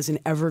good as an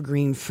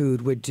evergreen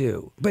food would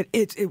do. But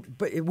it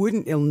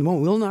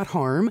will not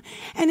harm.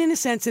 And in a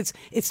sense,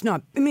 it's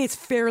not. I mean, it's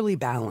fairly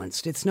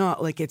balanced. It's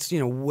not like it's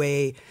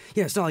way.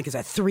 It's not like it's a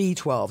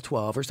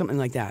 3-12-12 or something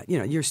like that.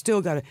 You're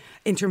still got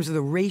in terms of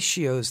the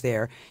ratios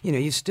there.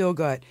 You still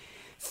got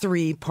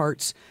 3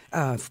 parts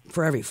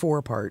for every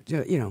 4 part.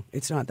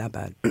 It's not that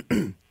bad.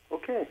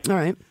 Okay. All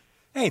right.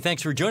 Hey,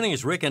 thanks for joining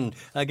us, Rick. And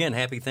again,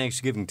 happy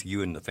Thanksgiving to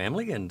you and the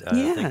family. And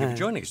thank you for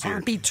joining us here.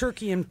 Happy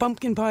turkey and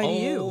pumpkin pie to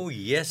you. Oh,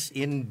 yes,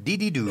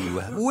 indeedy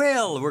do.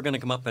 Well, we're going to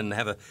come up and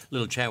have a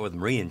little chat with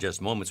Marie in just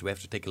moments. So we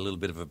have to take a little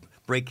bit of a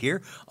break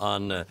here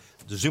on the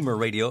Zoomer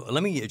Radio.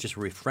 Let me just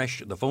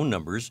refresh the phone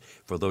numbers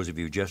for those of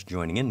you just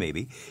joining in,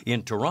 maybe.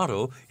 In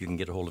Toronto, you can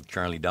get a hold of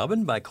Charlie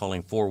Dobbin by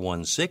calling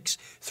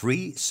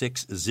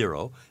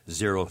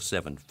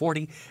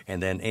 416-360-0740.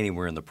 And then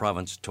anywhere in the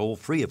province, toll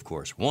free, of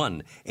course,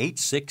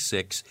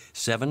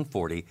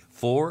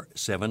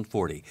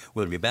 1-866-740-4740.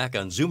 We'll be back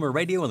on Zoomer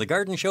Radio and The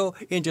Garden Show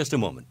in just a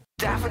moment.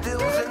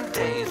 Daffodils and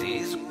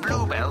daisies,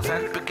 bluebells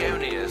and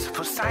begonias,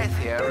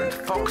 forsythia and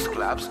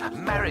foxgloves,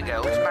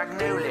 marigolds,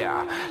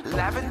 magnolia,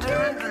 lavender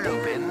and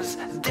lupins,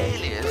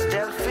 dahlias,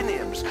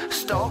 delphiniums,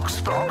 stalks,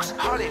 phlox,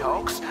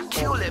 hollyhocks,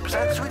 tulips,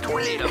 and sweet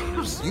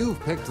williams. You've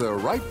picked the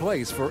right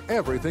place for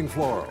everything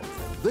floral.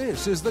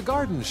 This is The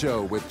Garden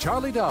Show with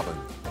Charlie Dobbin,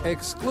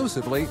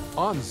 exclusively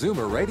on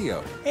Zoomer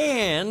Radio.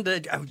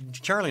 And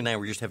Charlie and I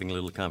were just having a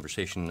little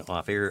conversation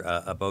off air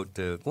about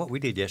what we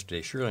did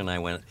yesterday. Shirley and I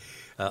went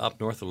up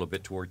north a little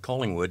bit toward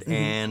Collingwood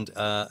and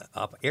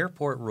up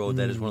Airport Road.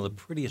 That is one of the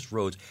prettiest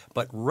roads.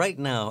 But right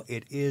now,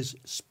 it is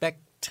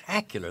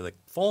spectacular. The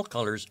fall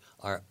colors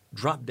are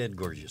drop-dead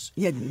gorgeous.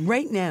 Yeah,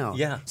 right now.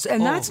 Yeah. So,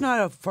 and that's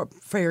not a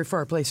very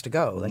far place to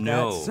go. Like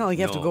No, it's not like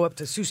you have to go up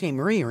to Sault Ste.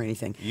 Marie or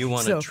anything. You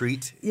want a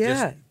treat?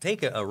 Yeah. Just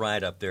take a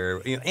ride up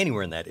there,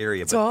 anywhere in that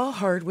area. It's all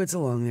hardwoods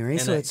along there, eh?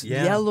 So it's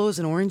yeah. yellows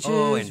and oranges,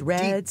 and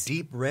reds.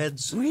 Deep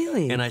reds.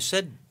 Really? And I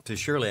said to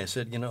Shirley, I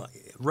said,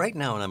 right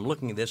now, and I'm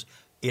looking at this,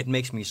 it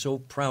makes me so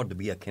proud to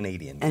be a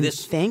Canadian. And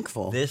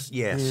thankful. This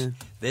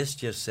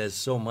just says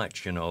so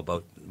much,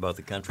 about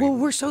the country. Well,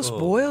 we're so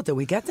spoiled that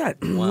we get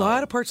that. A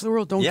lot of parts of the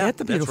world don't get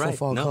the beautiful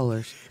fall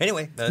colors.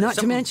 Anyway. Not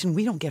to mention,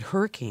 we don't get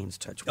hurricanes,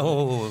 touch wood.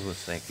 Oh,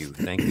 thank you,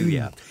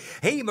 yeah.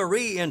 Hey,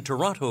 Marie in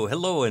Toronto,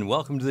 hello and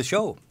welcome to the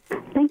show.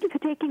 Thank you for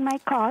taking my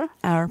call.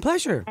 Our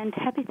pleasure. And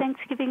happy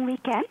Thanksgiving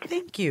weekend.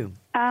 Thank you.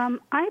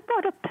 I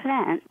bought a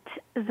plant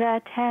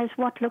that has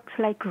what looks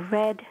like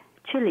red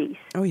chilies.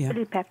 Oh, yeah.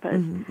 Chili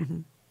peppers.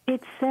 Mm-hmm.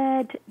 It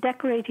said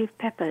decorative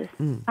peppers.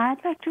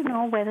 I'd like to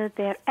know whether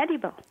they're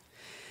edible.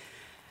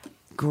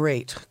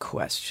 Great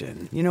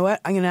question. You know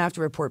what? I'm going to have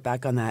to report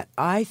back on that.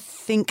 I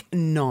think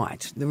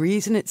not. The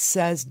reason it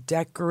says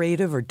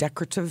decorative or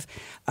decorative,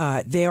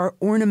 they are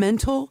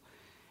ornamental.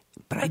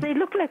 But they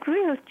look like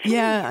real chilies.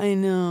 Yeah, I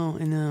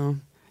know.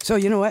 So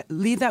you know what?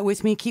 Leave that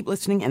with me. Keep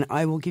listening, and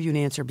I will give you an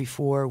answer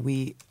before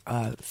we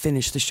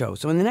finish the show.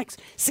 So in the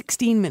next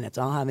 16 minutes,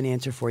 I'll have an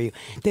answer for you.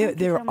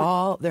 They're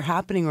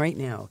happening right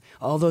now.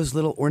 All those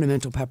little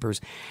ornamental peppers,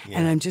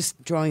 and I'm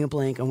just drawing a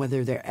blank on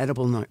whether they're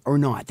edible or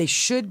not. They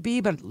should be,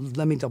 but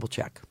let me double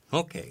check.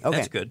 Okay,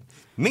 that's good.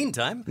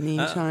 Meantime,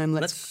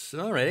 let's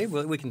all right.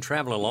 Well, we can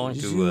travel along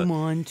to zoom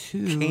on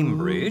to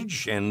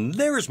Cambridge, and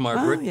there's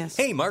Margaret. Oh, yes.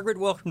 Hey, Margaret,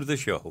 welcome to the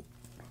show.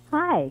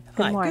 Hi.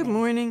 Good morning. Good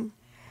morning.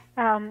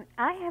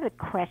 I have a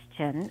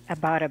question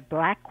about a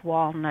black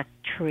walnut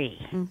tree.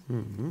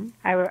 Mm-hmm.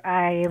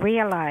 I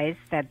realize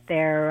that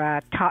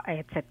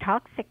it's a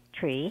toxic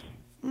tree.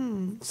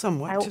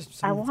 Somewhat.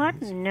 I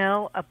want to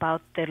know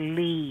about the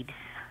leaves.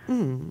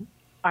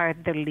 Are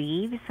the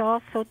leaves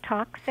also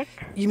toxic?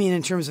 You mean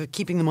in terms of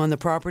keeping them on the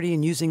property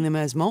and using them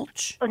as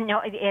mulch? Oh, no,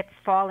 it's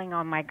falling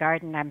on my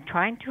garden. I'm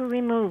trying to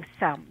remove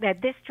some.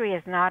 This tree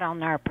is not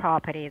on our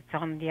property. It's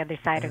on the other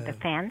side of the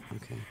fence.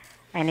 Okay.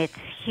 And it's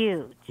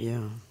huge.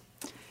 Yeah.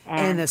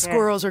 And the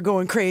squirrels are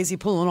going crazy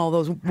pulling all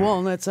those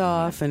walnuts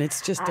off, and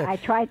it's just I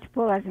try to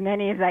pull as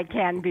many as I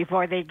can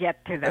before they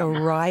get to them.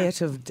 A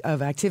riot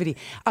of activity.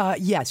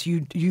 Yes, you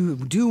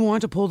do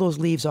want to pull those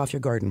leaves off your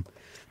garden.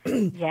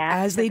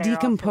 As they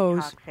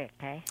decompose,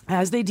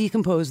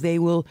 they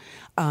will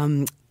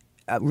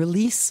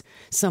release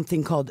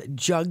something called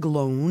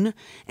juglone,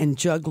 and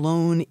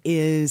juglone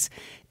is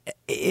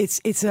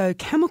it's a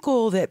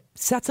chemical that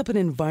sets up an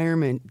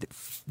environment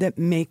that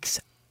makes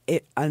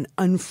it an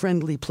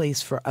unfriendly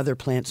place for other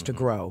plants to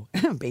grow,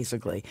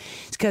 basically.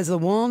 It's because the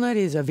walnut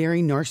is a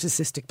very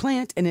narcissistic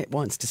plant, and it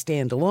wants to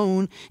stand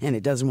alone, and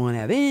it doesn't want to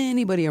have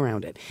anybody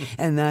around it.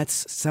 And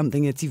that's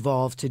something it's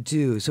evolved to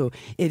do. So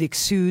it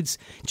exudes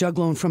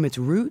juglone from its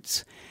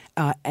roots,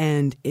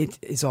 and it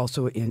is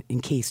also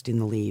encased in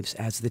the leaves.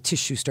 As the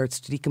tissue starts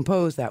to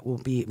decompose, that will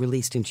be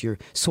released into your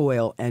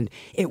soil, and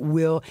it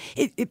will.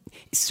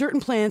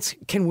 Certain plants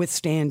can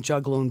withstand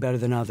juglone better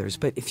than others,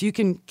 but if you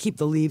can keep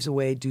the leaves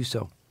away, do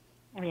so.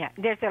 Yeah,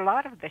 there's a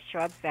lot of the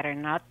shrubs that are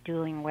not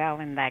doing well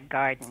in that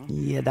garden.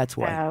 Yeah, that's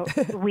why.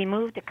 We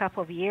moved a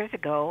couple of years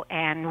ago,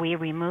 and we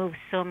removed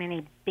so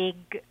many big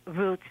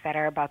roots that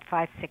are about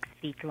 5-6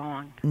 feet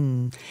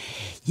long.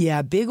 Yeah,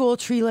 a big old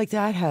tree like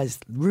that has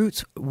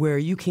roots where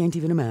you can't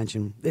even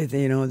imagine.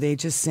 They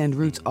just send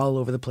roots all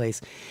over the place.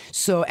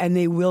 So, and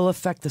they will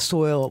affect the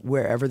soil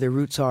wherever their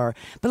roots are.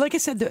 But like I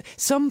said,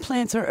 some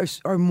plants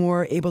are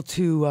more able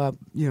to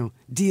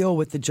deal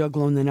with the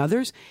juglone than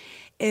others.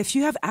 If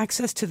you have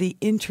access to the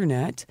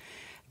internet,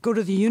 go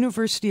to the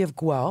University of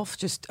Guelph.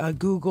 Just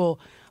Google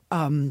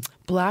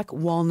black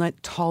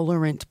walnut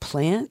tolerant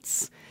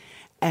plants.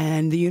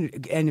 And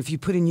if you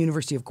put in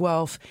University of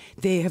Guelph,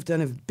 they have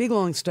done a big,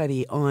 long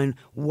study on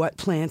what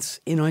plants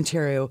in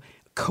Ontario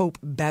cope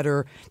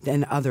better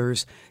than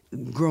others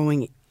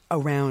growing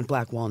around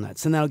black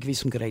walnuts. And that'll give you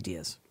some good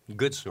ideas.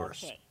 Good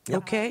source.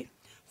 Okay.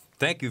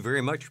 Thank you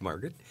very much,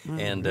 Margaret.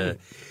 And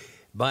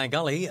by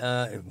golly,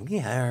 we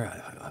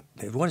are,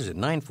 what is it,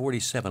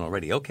 9:47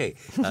 already. Okay.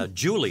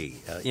 Julie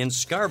in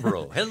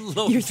Scarborough.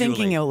 Hello, You're Julie.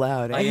 thinking out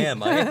loud. I am.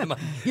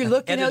 You're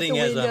looking out the Editing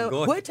as I'm window.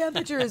 going. What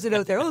temperature is it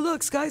out there? Oh,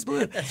 look, sky's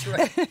blue. That's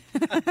right.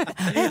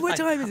 Hey, what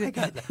time is it?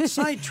 I got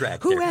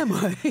sidetracked Who there. am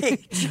I? Hey,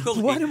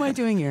 Julie. What am I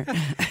doing here?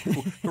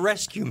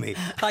 Rescue me.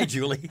 Hi,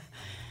 Julie.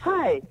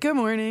 Hi, Good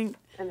morning.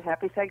 and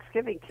happy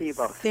Thanksgiving to you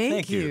both.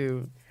 Thank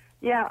you.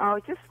 Yeah, I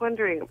was just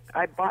wondering.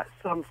 I bought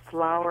some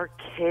flower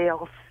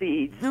kale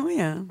seeds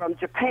from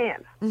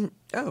Japan. Mm-hmm.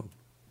 Oh,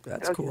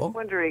 that's cool. I was just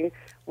wondering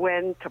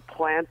when to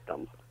plant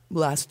them.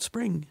 Last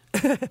spring.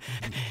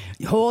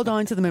 Hold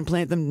on to them and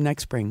plant them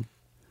next spring.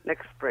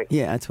 Next spring.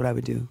 Yeah, that's what I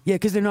would do. Yeah,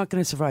 because they're not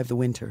going to survive the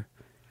winter.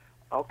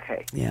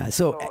 Okay. Yeah,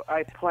 so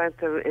I plant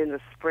them in the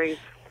spring,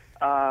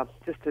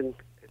 just in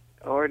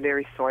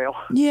ordinary soil.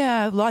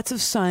 Yeah, lots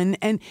of sun.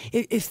 And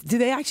do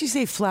they actually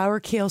say flower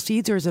kale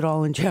seeds, or is it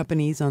all in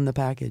Japanese on the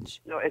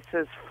package? No, it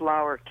says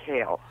flower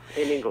kale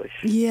in English.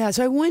 Yeah,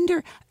 so I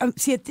wonder,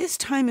 see, at this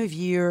time of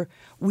year,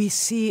 we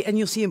see, and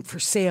you'll see them for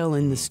sale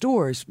in the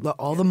stores,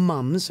 all the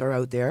mums are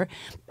out there.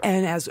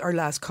 And as our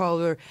last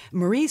caller,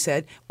 Marie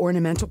said,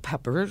 ornamental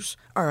peppers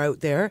are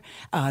out there.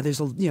 These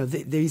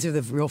are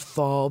the real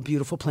fall,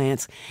 beautiful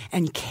plants.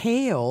 And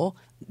kale,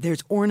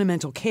 there's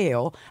ornamental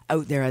kale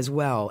out there as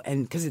well.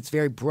 And because it's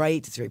very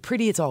bright, it's very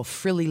pretty, it's all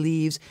frilly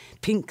leaves,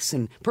 pinks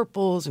and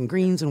purples and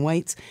greens and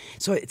whites.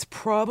 So it's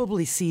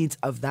probably seeds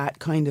of that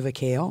kind of a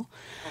kale.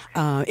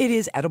 Okay. It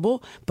is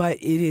edible, but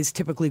it is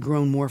typically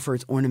grown more for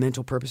its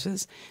ornamental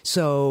purposes.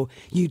 So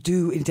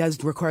it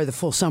does require the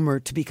full summer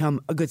to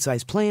become a good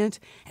sized plant.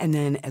 And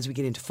then as we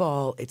get into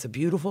fall, it's a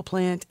beautiful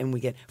plant, and we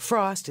get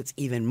frost, it's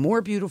even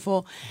more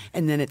beautiful.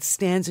 And then it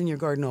stands in your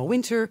garden all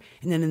winter.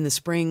 And then in the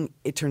spring,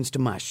 it turns to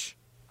mush.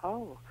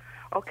 Oh,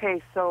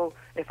 okay. So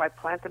if I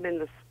plant them in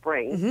the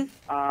spring,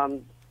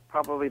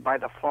 probably by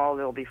the fall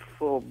they'll be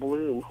full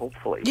bloom,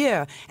 hopefully.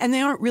 Yeah, and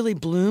they aren't really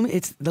bloom.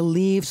 It's the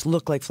leaves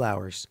look like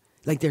flowers.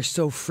 Like they're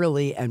so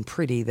frilly and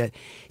pretty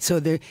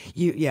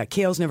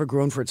kale's never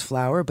grown for its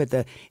flower,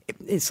 but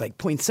it's like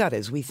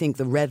poinsettias. We think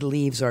the red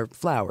leaves are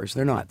flowers.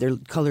 They're not. They're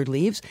colored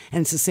leaves,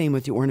 and it's the same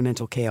with the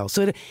ornamental kale.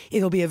 So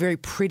it'll be a very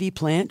pretty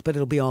plant, but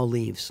it'll be all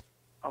leaves.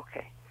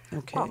 Okay.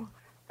 Okay.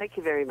 Thank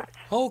you very much.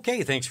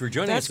 Okay, thanks for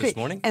joining us this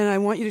morning. And I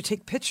want you to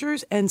take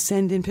pictures and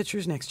send in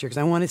pictures next year, because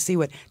I want to see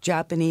what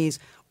Japanese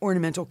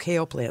ornamental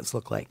kale plants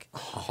look like.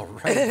 All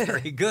right,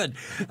 very good.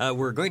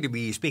 We're going to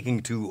be speaking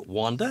to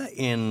Wanda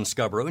in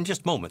Scarborough in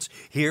just moments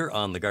here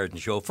on The Garden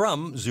Show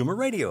from Zoomer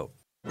Radio.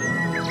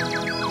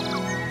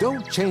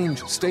 Don't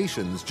change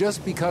stations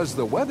just because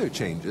the weather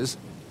changes.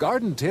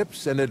 Garden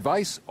tips and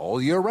advice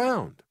all year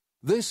round.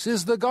 This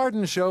is The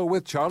Garden Show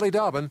with Charlie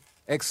Dobbin,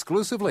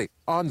 exclusively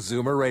on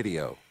Zoomer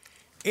Radio.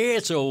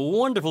 It's a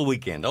wonderful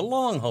weekend, a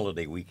long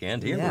holiday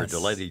weekend here. Yes. We're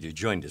delighted you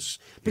joined us.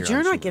 But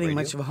you're not getting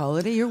much of a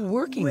holiday. You're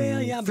working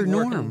for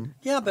Norm.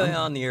 Yeah, but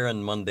on the air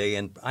on Monday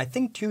and I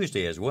think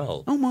Tuesday as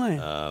well. Oh,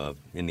 my.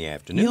 In the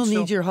afternoon. You'll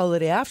need your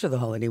holiday after the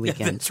holiday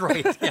weekend. That's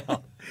right. Yeah.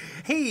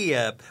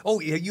 Hey,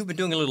 you've been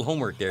doing a little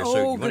homework there, so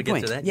you want to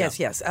get to that?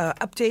 Yes.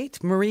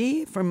 Update,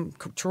 Marie from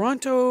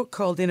Toronto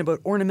called in about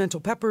ornamental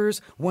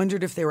peppers,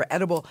 wondered if they were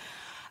edible.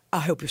 I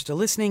hope you're still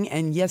listening.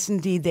 And yes,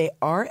 indeed, they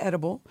are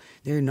edible.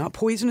 They're not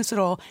poisonous at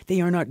all. They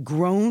are not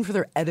grown for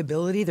their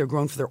edibility. They're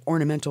grown for their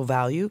ornamental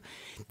value.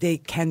 They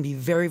can be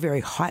very, very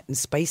hot and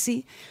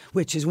spicy,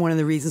 which is one of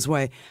the reasons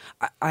why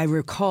I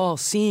recall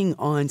seeing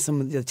on some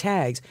of the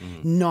tags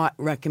not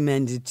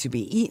recommended to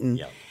be eaten.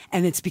 Yep.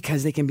 And it's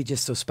because they can be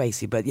just so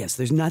spicy. But yes,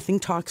 there's nothing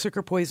toxic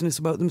or poisonous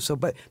about them.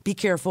 But be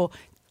careful.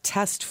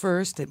 Test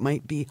first. It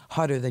might be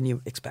hotter than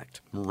you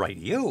expect. Right,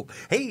 you.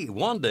 Hey,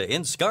 Wanda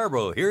in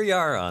Scarborough. Here you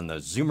are on the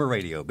Zoomer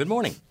Radio. Good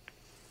morning.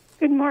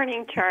 Good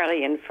morning,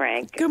 Charlie and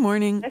Frank. Good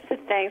morning. This is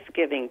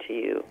Thanksgiving to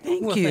you.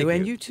 Thank you,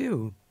 and you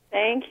too.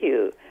 Thank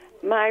you.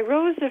 My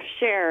Rose of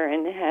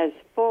Sharon has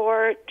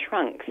 4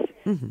 trunks.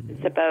 Mm-hmm.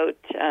 It's about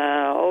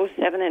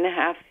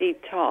 7.5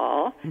 feet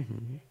tall, and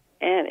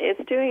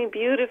it's doing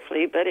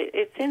beautifully, but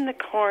it's in the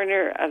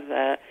corner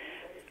of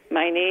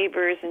my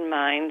neighbor's and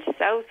mine's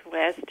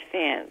southwest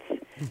fence.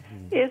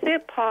 Mm-hmm. Is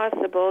it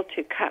possible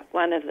to cut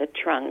one of the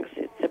trunks?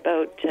 It's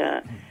about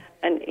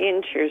an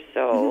inch or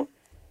so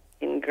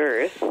in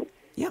girth.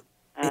 Yep.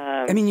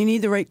 You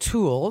need the right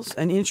tools.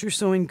 An inch or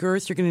so in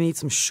girth, you're going to need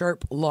some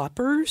sharp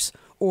loppers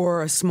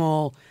or a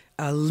small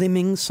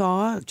limbing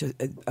saw.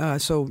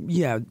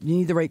 You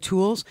need the right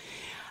tools.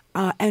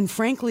 And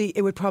frankly,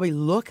 it would probably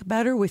look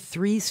better with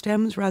 3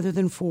 stems rather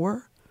than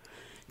 4.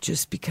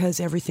 Just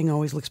because everything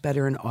always looks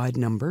better in odd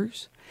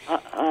numbers.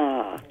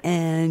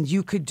 And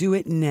you could do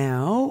it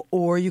now,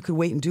 or you could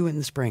wait and do it in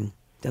the spring.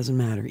 Doesn't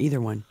matter,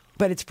 either one.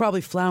 But it's probably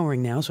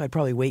flowering now, so I'd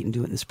probably wait and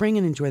do it in the spring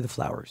and enjoy the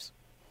flowers.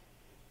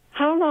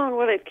 How long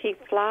will it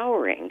keep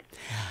flowering?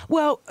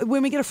 Well,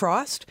 when we get a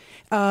frost,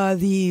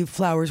 the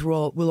flowers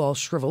will all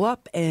shrivel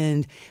up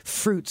and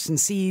fruits and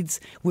seeds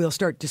will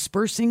start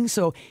dispersing.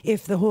 So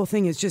if the whole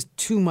thing is just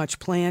too much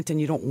plant and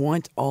you don't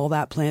want all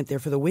that plant there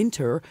for the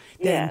winter,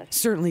 then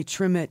certainly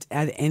trim it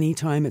at any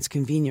time it's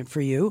convenient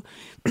for you.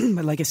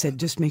 But like I said,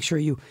 just make sure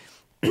you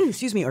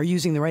are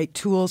using the right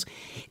tools.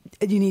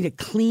 You need a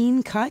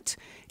clean cut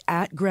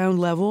at ground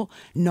level,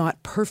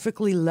 not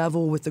perfectly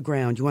level with the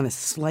ground. You want a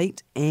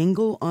slight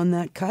angle on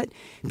that cut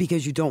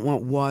because you don't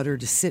want water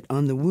to sit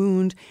on the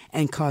wound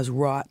and cause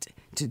rot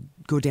to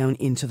go down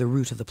into the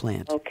root of the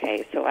plant.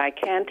 Okay, so I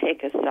can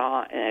take a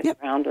saw at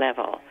ground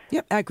level.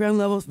 Yep, at ground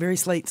level, very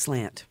slight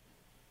slant.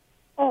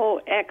 Oh,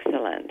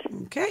 excellent.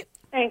 Okay.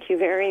 Thank you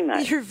very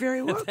much. You're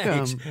very welcome.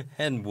 Thanks.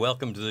 And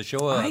welcome to the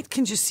show. I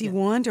can just see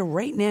Wanda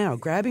right now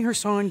grabbing her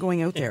saw and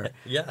going out there.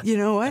 Yeah. You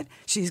know what?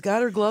 She's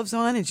got her gloves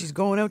on and she's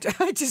going out.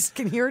 I just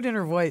can hear it in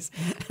her voice.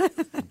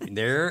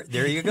 There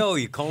you go.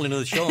 You call into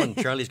the show, and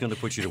Charlie's going to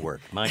put you to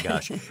work. My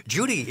gosh.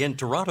 Judy in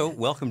Toronto,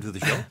 welcome to the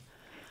show.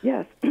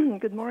 Yes.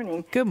 Good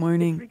morning. Good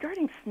morning. It's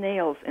regarding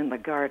snails in the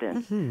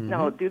garden. Mm-hmm.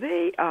 Now, do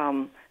they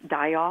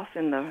die off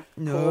in the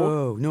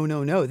cold?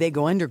 No. They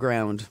go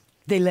underground.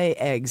 They lay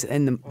eggs,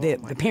 and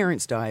the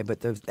parents die, but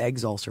the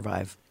eggs all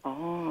survive.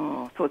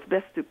 Oh, so it's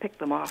best to pick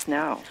them off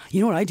now.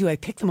 You know what I do? I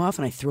pick them off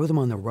and I throw them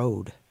on the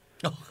road.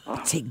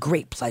 I take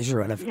great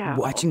pleasure out of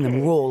watching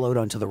them roll out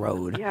onto the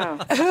road.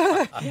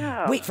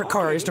 Yeah. Wait for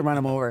cars to run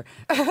them over.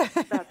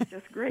 That's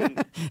just great.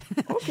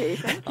 Okay,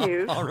 thank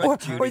you. All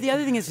right, or the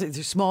other thing is,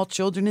 there's small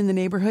children in the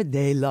neighborhood.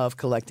 They love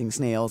collecting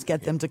snails.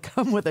 Get them to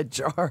come with a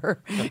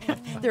jar.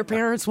 Their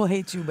parents will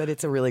hate you, but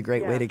it's a really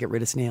great way to get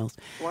rid of snails.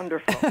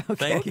 Wonderful.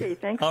 Thank you. Okay,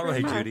 thanks All very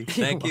right, much. Judy.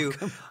 Thank you.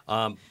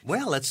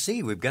 Well, let's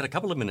see. We've got a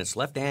couple of minutes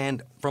left.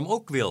 And from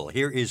Oakville,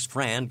 here is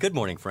Fran. Good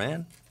morning,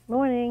 Fran.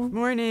 Morning.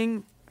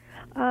 Morning.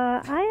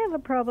 I have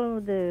a problem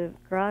with the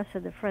grass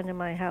at the front of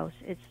my house.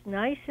 It's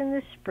nice in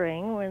the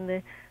spring when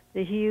the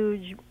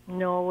huge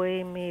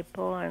Norway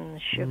maple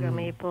and sugar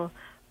maple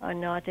are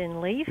not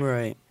in leaf.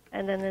 Right.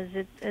 And then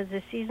as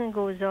the season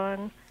goes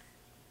on,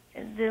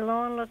 the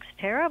lawn looks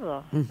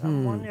terrible. Mm-hmm.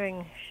 I'm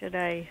wondering,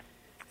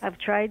 I've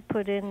tried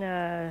putting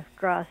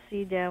grass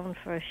seed down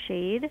for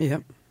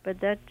shade, but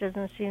that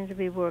doesn't seem to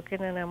be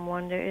working, and I'm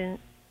wondering,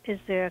 is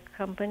there a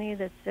company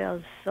that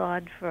sells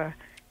sod for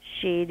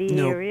shady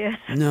areas?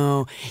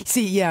 No.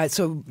 See,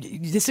 so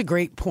this is a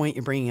great point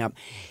you're bringing up.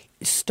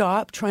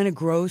 Stop trying to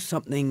grow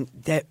something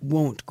that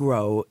won't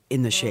grow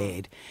in the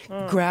shade.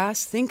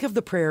 Grass, think of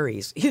the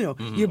prairies.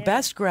 Your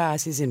best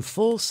grass is in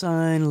full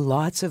sun,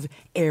 lots of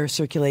air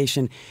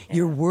circulation.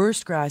 Your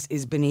worst grass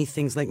is beneath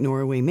things like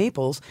Norway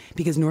maples,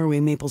 because Norway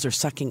maples are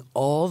sucking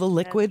all the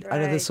liquid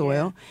out of the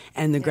soil,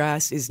 and the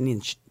grass is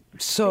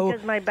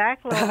because my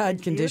back lawn bad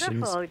is conditions.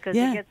 Beautiful because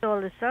it gets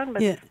all the sun, but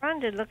the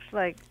front it looks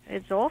like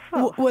it's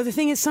awful. Well, the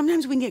thing is,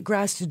 sometimes we can get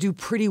grass to do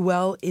pretty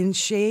well in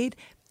shade,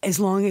 as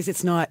long as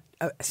it's not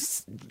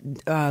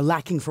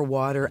lacking for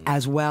water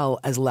as well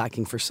as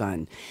lacking for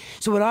sun.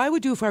 So what I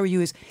would do if I were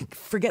you is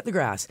forget the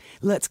grass.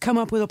 Let's come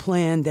up with a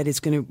plan that is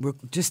going to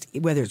just,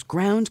 whether it's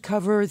ground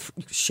cover,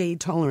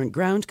 shade-tolerant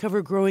ground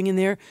cover growing in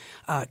there,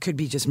 could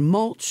be just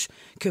mulch,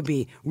 could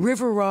be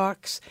river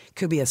rocks,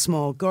 could be a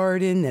small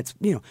garden that's,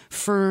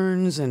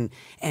 ferns and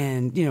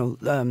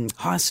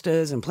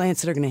hostas and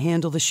plants that are going to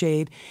handle the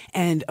shade.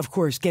 And, of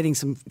course, getting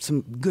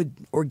some good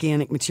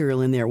organic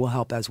material in there will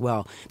help as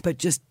well. But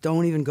just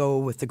don't even go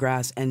with the grass.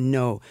 And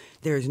no,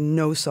 there's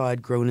no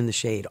sod grown in the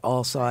shade.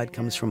 All sod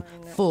comes from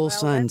full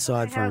sun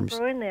sod farms.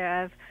 Growing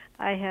there,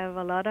 I have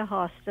a lot of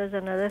hostas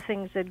and other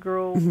things that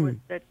grow with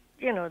that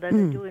that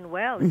are doing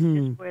well. It's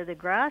just where the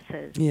grass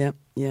is.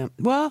 Yeah.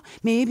 Well,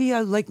 maybe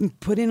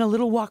put in a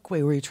little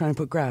walkway where you're trying to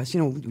put grass.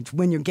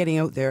 When you're getting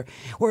out there,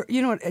 or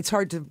it's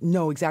hard to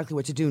know exactly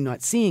what to do,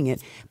 not seeing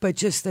it. But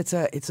just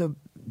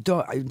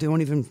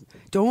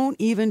don't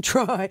even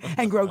try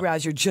and grow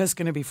grass. You're just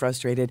going to be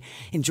frustrated.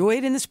 Enjoy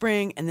it in the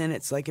spring, and then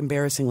it's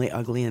embarrassingly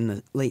ugly in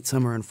the late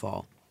summer and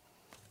fall.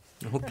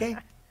 Okay.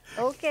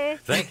 Okay.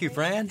 Thank you,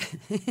 Fran.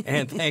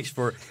 And thanks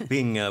for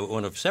being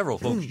one of several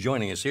folks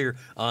joining us here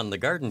on The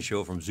Garden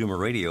Show from Zoomer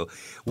Radio.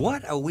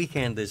 What a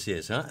weekend this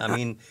is, huh? I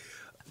mean,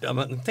 I'm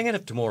thinking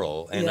of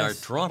tomorrow and our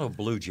Toronto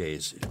Blue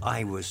Jays.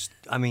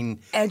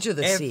 Edge of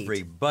the seat.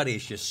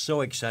 Everybody's just so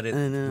excited.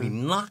 I know. We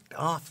knocked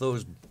off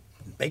those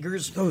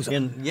beggars. Those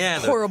the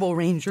horrible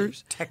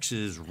Rangers.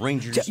 Texas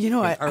Rangers. In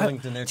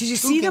Arlington there. Did you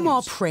see them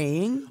all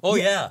praying? Oh,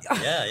 yeah.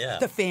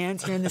 The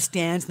fans are in the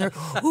stands, and they're,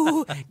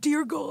 oh,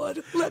 dear God,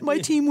 let my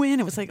team win.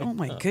 It was like, oh,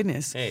 my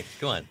goodness. Hey,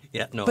 come on.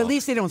 Yeah, no. But at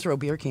least they don't throw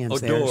beer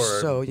cans there.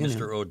 So,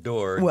 Mr.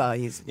 Odor. Well,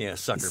 he's... Yeah,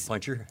 sucker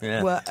puncher.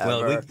 Yeah.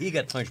 Whatever. He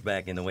got punched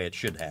back in the way it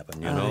should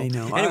happen, I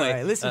know. Anyway, all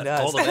right, listen to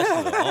us. All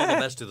the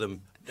best to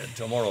them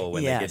tomorrow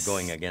when they get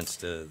going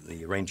against the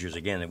Rangers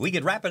again. If we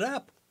could wrap it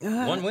up.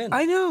 One win.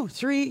 I know.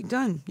 3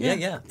 done.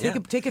 Yeah.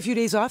 Take a few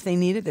days off. They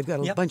need it. They've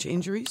got a bunch of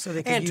injuries, so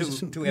they can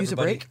use a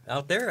break.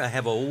 Out there, I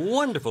have a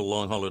wonderful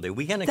long holiday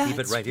weekend. And keep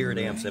it right here at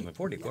AM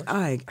 740, of course.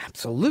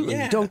 Absolutely.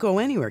 Yeah. Don't go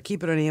anywhere.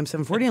 Keep it on AM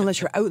 740 unless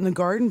you're out in the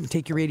garden.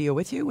 Take your radio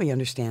with you. We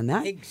understand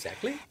that.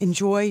 Exactly.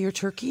 Enjoy your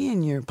turkey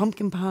and your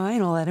pumpkin pie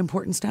and all that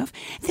important stuff.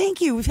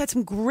 Thank you. We've had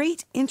some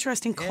great,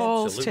 interesting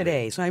calls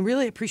today. So I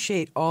really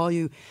appreciate all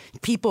you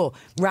people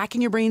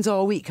racking your brains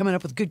all week, coming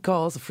up with good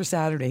calls for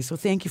Saturday. So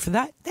thank you for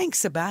that. Thanks,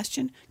 Sebastian.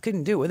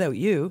 Couldn't do it without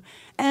you.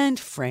 And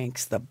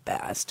Frank's the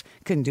best.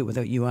 Couldn't do it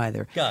without you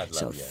either. God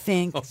love you. So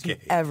thanks,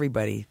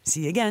 everybody.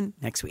 See you again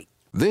next week.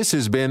 This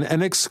has been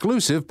an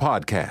exclusive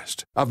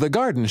podcast of The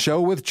Garden Show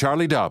with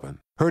Charlie Dobbin.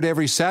 Heard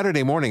every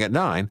Saturday morning at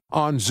 9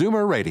 on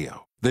Zoomer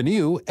Radio, the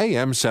new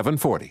AM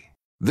 740.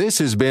 This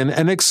has been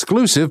an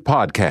exclusive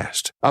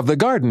podcast of The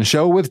Garden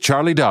Show with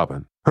Charlie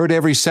Dobbin. Heard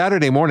every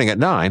Saturday morning at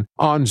 9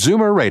 on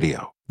Zoomer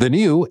Radio, the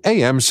new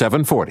AM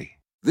 740.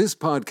 This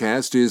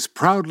podcast is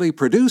proudly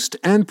produced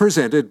and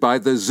presented by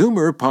the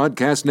Zoomer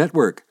Podcast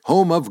Network,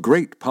 home of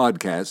great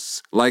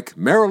podcasts like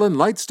Marilyn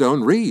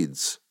Lightstone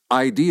Reads,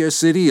 Idea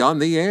City on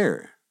the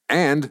Air,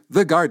 and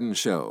The Garden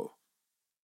Show.